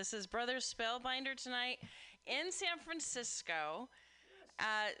much. This is Brothers Spellbinder tonight in San Francisco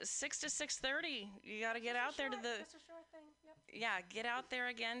at 6 to 6:30. You got to get out there to the Just a short thing. Yep. get out there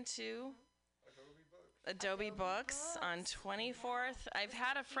again to Adobe Books on 24th. I've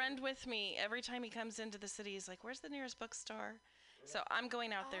had a friend with me. Every time he comes into the city, he's like, "Where's the nearest bookstore?" So I'm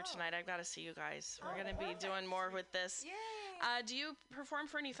going out there tonight. I've got to see you guys. We're going to be doing more with this. Yay! Do you perform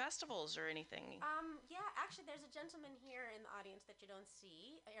for any festivals or anything? Yeah, actually, there's a gentleman here in the audience that you don't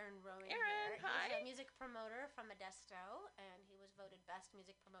see, Aaron Rowan. Aaron, here. hi. He's a music promoter from Modesto, and he was voted best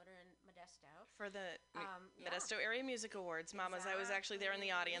music promoter in Modesto. For the Yeah. Modesto Area Music Awards. Mamas, I was actually there in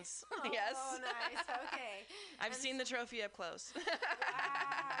the audience. Yes. Oh, nice. Okay. I've seen the trophy up close.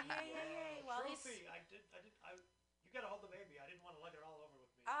 Yay. Well, he's... You got a hold of Amy. I didn't want to lug it all over with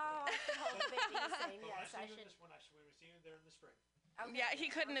me. Oh, hold the baby, he's saying, But yes, I should. when we were seeing in there in the spring. Okay, Yeah, he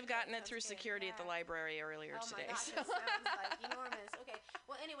couldn't have gotten it sounds through good. security at the Yeah. library earlier Oh today. my gosh, so. it sounds like enormous. Okay,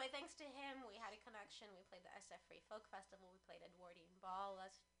 well, anyway, thanks to him, we had a connection. We played the SF Free Folk Festival. We played Edwardian Ball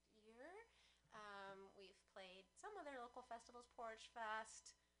last year. We've played some other local festivals, Porch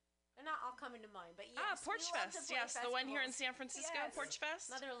Fest. They're not all coming to mind, but yes. Porch we love to Fest, play yes, the one here in festivals. San Francisco, Yes. Porch Fest.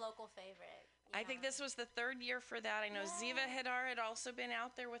 Another local favorite. I think this was the third year for that. I know Ziva Hadar had also been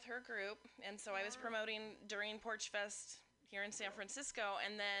out there with her group, and so I was promoting during Porch Fest here in San Francisco,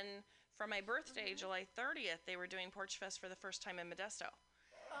 and then for my birthday, July 30th, they were doing Porch Fest for the first time in Modesto.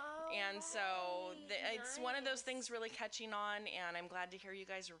 Oh, And so it's one of those nice. things really catching on, and I'm glad to hear you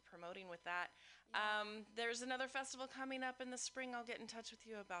guys are promoting with that. There's another festival coming up in the spring. I'll get in touch with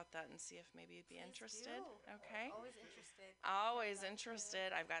you about that and see if maybe you'd be Please interested. do. Okay. Always interested. Always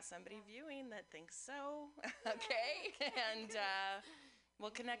interested. I've got somebody viewing that thinks so. Okay. And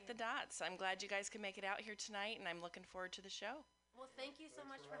we'll connect the dots. I'm glad you guys can make it out here tonight, and I'm looking forward to the show. Well, thank you so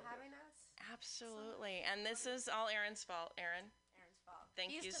much for having us. Absolutely. And this is all Aaron's fault. Aaron's fault.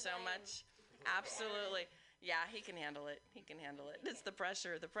 Thank He's you to so blame. much. Absolutely. Yeah, he can handle it. He can handle it. It's the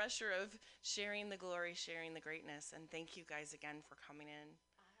pressure of sharing the glory, sharing the greatness. And thank you guys again for coming in.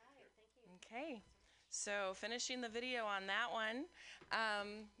 All right, thank you. Okay. So finishing the video on that one,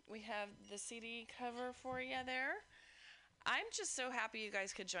 we have the CD cover for you there. I'm just so happy you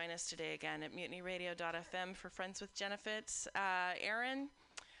guys could join us today again at MutinyRadio.fm for Friends with Genefits. Aaron,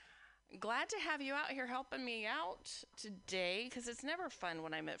 glad to have you out here helping me out today, because it's never fun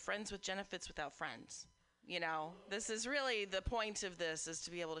when I'm at Friends with Genefits without friends. You know, this is really the point of this, is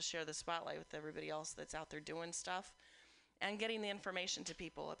to be able to share the spotlight with everybody else that's out there doing stuff and getting the information to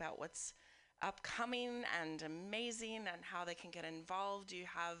people about what's upcoming and amazing and how they can get involved. Do you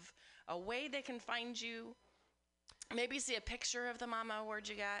have a way they can find you? Maybe see a picture of the Mama Award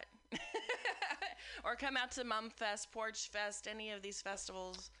you got? Or come out to Mum Fest, Porch Fest, any of these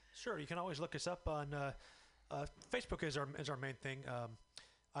festivals? Sure, you can always look us up on Facebook is our main thing.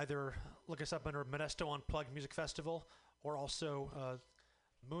 Either look us up under Modesto Unplugged Music Festival, or also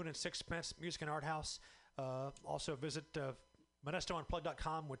Moon and Sixpence Music and Art House. Also visit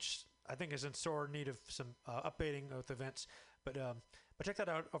ModestoUnplugged.com, which I think is in sore need of some updating with events. But check that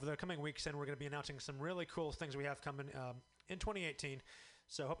out over the coming weeks, and we're going to be announcing some really cool things we have coming in 2018.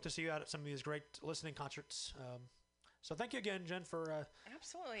 So hope to see you out at some of these great listening concerts. So thank you again, Jen, for...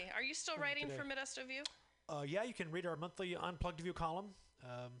 Absolutely. Are you still writing today. for Modesto View? Yeah, you can read our monthly Unplugged View column.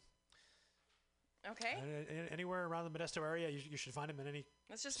 Okay. Anywhere around the Modesto area, you should find them in any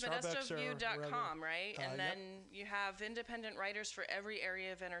It's just Starbucks or ModestoView.com, right? And Yep. then you have independent writers for every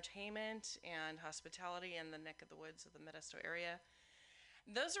area of entertainment and hospitality in the neck of the woods of the Modesto area.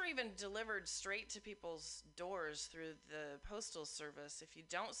 Those are even delivered straight to people's doors through the postal service. If you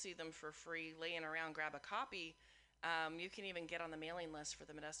don't see them for free laying around, grab a copy. You can even get on the mailing list for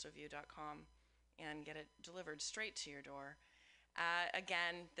the ModestoView.com and get it delivered straight to your door.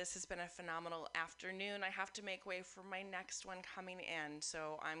 Again, this has been a phenomenal afternoon. I have to make way for my next one coming in,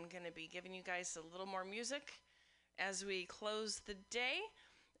 so I'm going to be giving you guys a little more music as we close the day.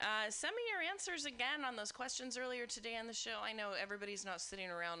 Send me your answers again on those questions earlier today on the show. I know everybody's not sitting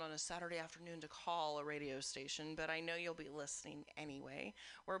around on a Saturday afternoon to call a radio station, but I know you'll be listening anyway.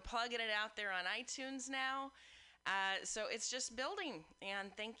 We're plugging it out there on iTunes now. So it's just building,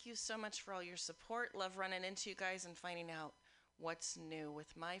 and thank you so much for all your support. Love running into you guys and finding out what's new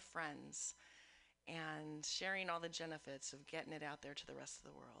with my friends and sharing all the benefits of getting it out there to the rest of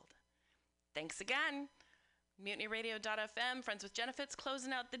the world. Thanks again. MutinyRadio.fm, Friends with Genefits,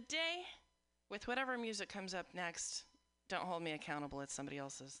 closing out the day with whatever music comes up next. Don't hold me accountable, it's somebody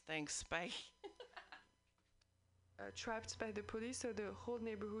else's. Thanks, bye. Trapped by the police, so the whole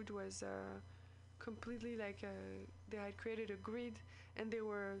neighborhood was completely they had created a grid, and they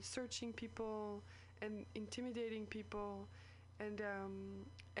were searching people and intimidating people and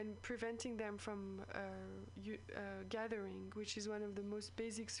preventing them from gathering, which is one of the most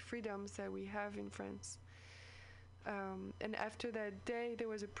basic freedoms that we have in France. And after that day, there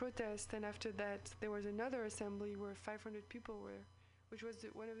was a protest, and after that, there was another assembly where 500 people were, which was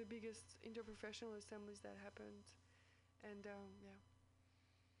one of the biggest interprofessional assemblies that happened. And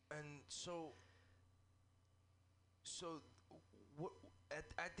yeah. And so what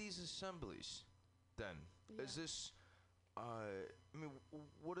at these assemblies, then is this? I mean,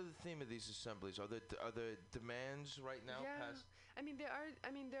 what are the theme of these assemblies? Are there demands right now? Yeah, I mean there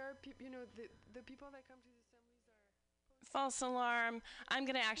are people. You know, the people that come to these assemblies are. False alarm. I'm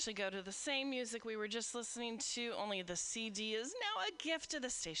going to actually go to the same music we were just listening to, only the CD is now a gift to the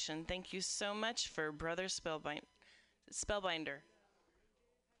station. Thank you so much for Brother Spellbinder.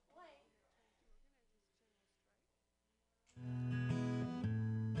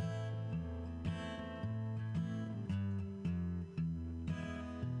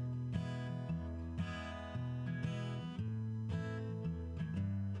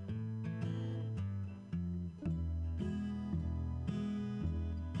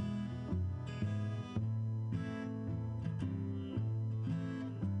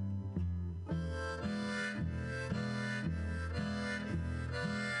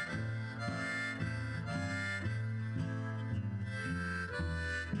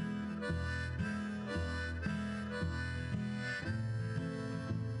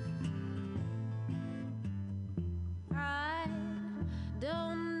 I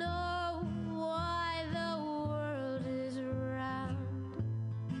don't know why the world is round.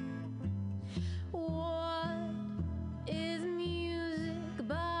 What is music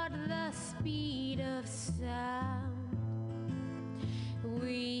but the speed of sound?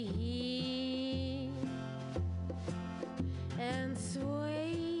 We hear and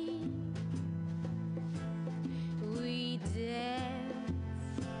sway, we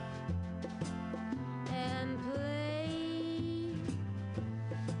dance and play.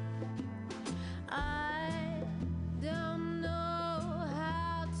 I don't know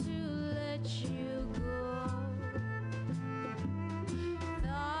how to let you go.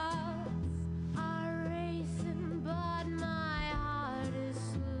 Thoughts are racing, but my heart is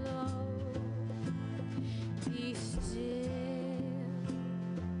slow. Be still,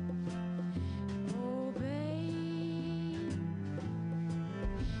 obey.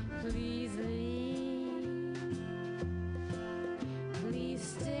 Please leave. Please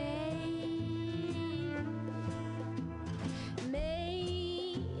stay.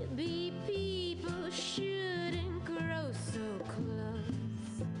 Maybe people shouldn't grow so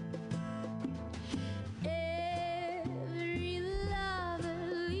close. Every lover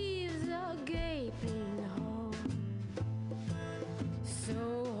leaves a gaping hole. So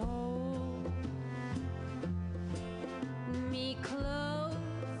hold me close.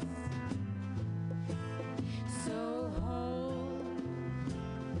 So hold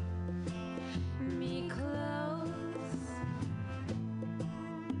me close.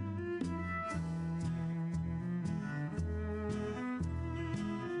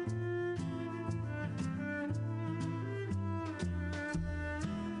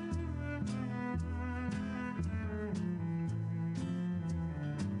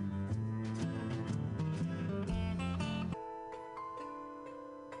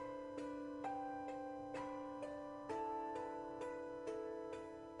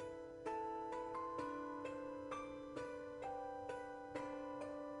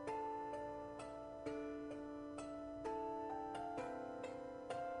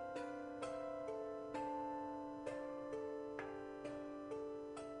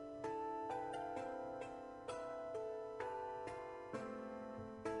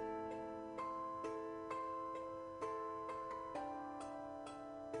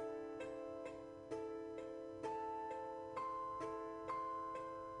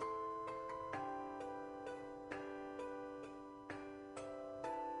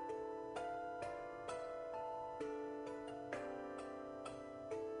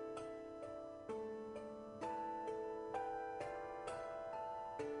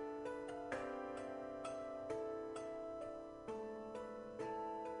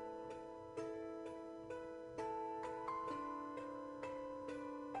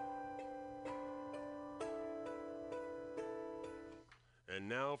 And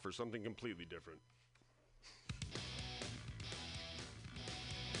now for something completely different.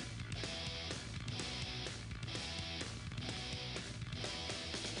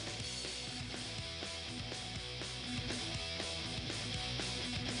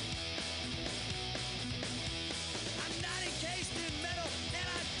 I'm not encased in metal, and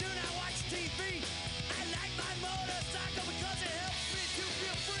I do not watch TV. I like my motorcycle because it helps me to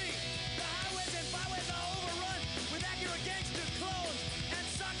feel free. The highways and byways are overrun with accurate gangster clones and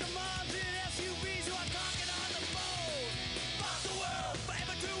soccer moms in SUVs who are talking on the phone. Fuck the world,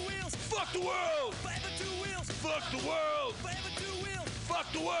 favor two wheels. Fuck the world! Favor two wheels. Fuck the world! Favor two wheels. Fuck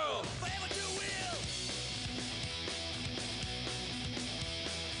the world! Favor two wheels.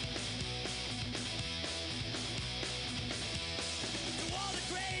 To all the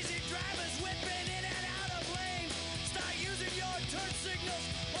crazy drivers whipping in and out of lanes, start using your turn signals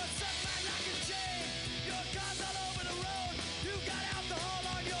or suck my lock and chain. Your car's all over the road, you got alcohol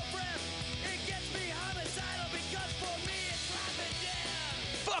on your breath. It gets me homicidal because for me it's life and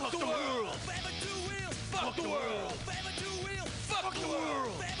death. Fuck the world! Favor two wheels. Fuck the world! Favor two wheels. Fuck the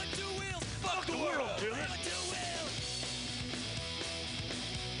world! Favor two wheels. Fuck the world, damn it! Favor two wheels.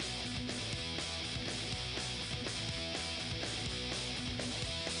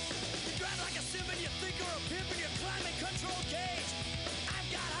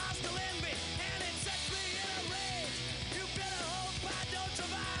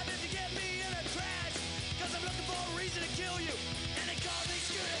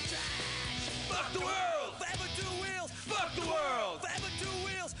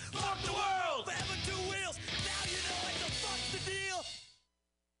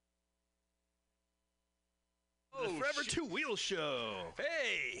 Wheel Show.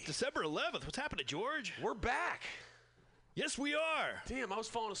 Hey! December 11th. What's happening, George? We're back. Yes, we are. Damn, I was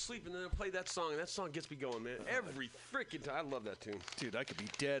falling asleep and then I played that song, and that song gets me going, man. Every freaking time. I love that tune. Dude, I could be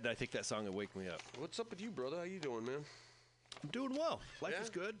dead, and I think that song would wake me up. What's up with you, brother? How you doing, man? I'm doing well. Life Yeah? is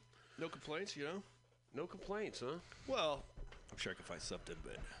good. No complaints, you know? No complaints, huh? Well, I'm sure I can find something,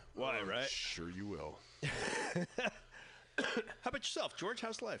 but why, right? Sure you will. How about yourself, George?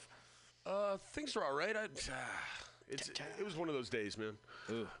 How's life? Things are all right. It was one of those days, man.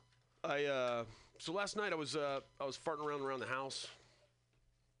 Ugh. So last night I was farting around the house,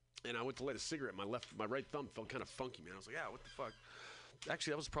 and I went to light a cigarette. My right thumb felt kind of funky, man. I was like, what the fuck?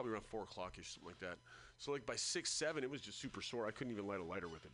 Actually, that was probably around 4 o'clock-ish, something like that. So like by 6, 7, it was just super sore. I couldn't even light a lighter with it.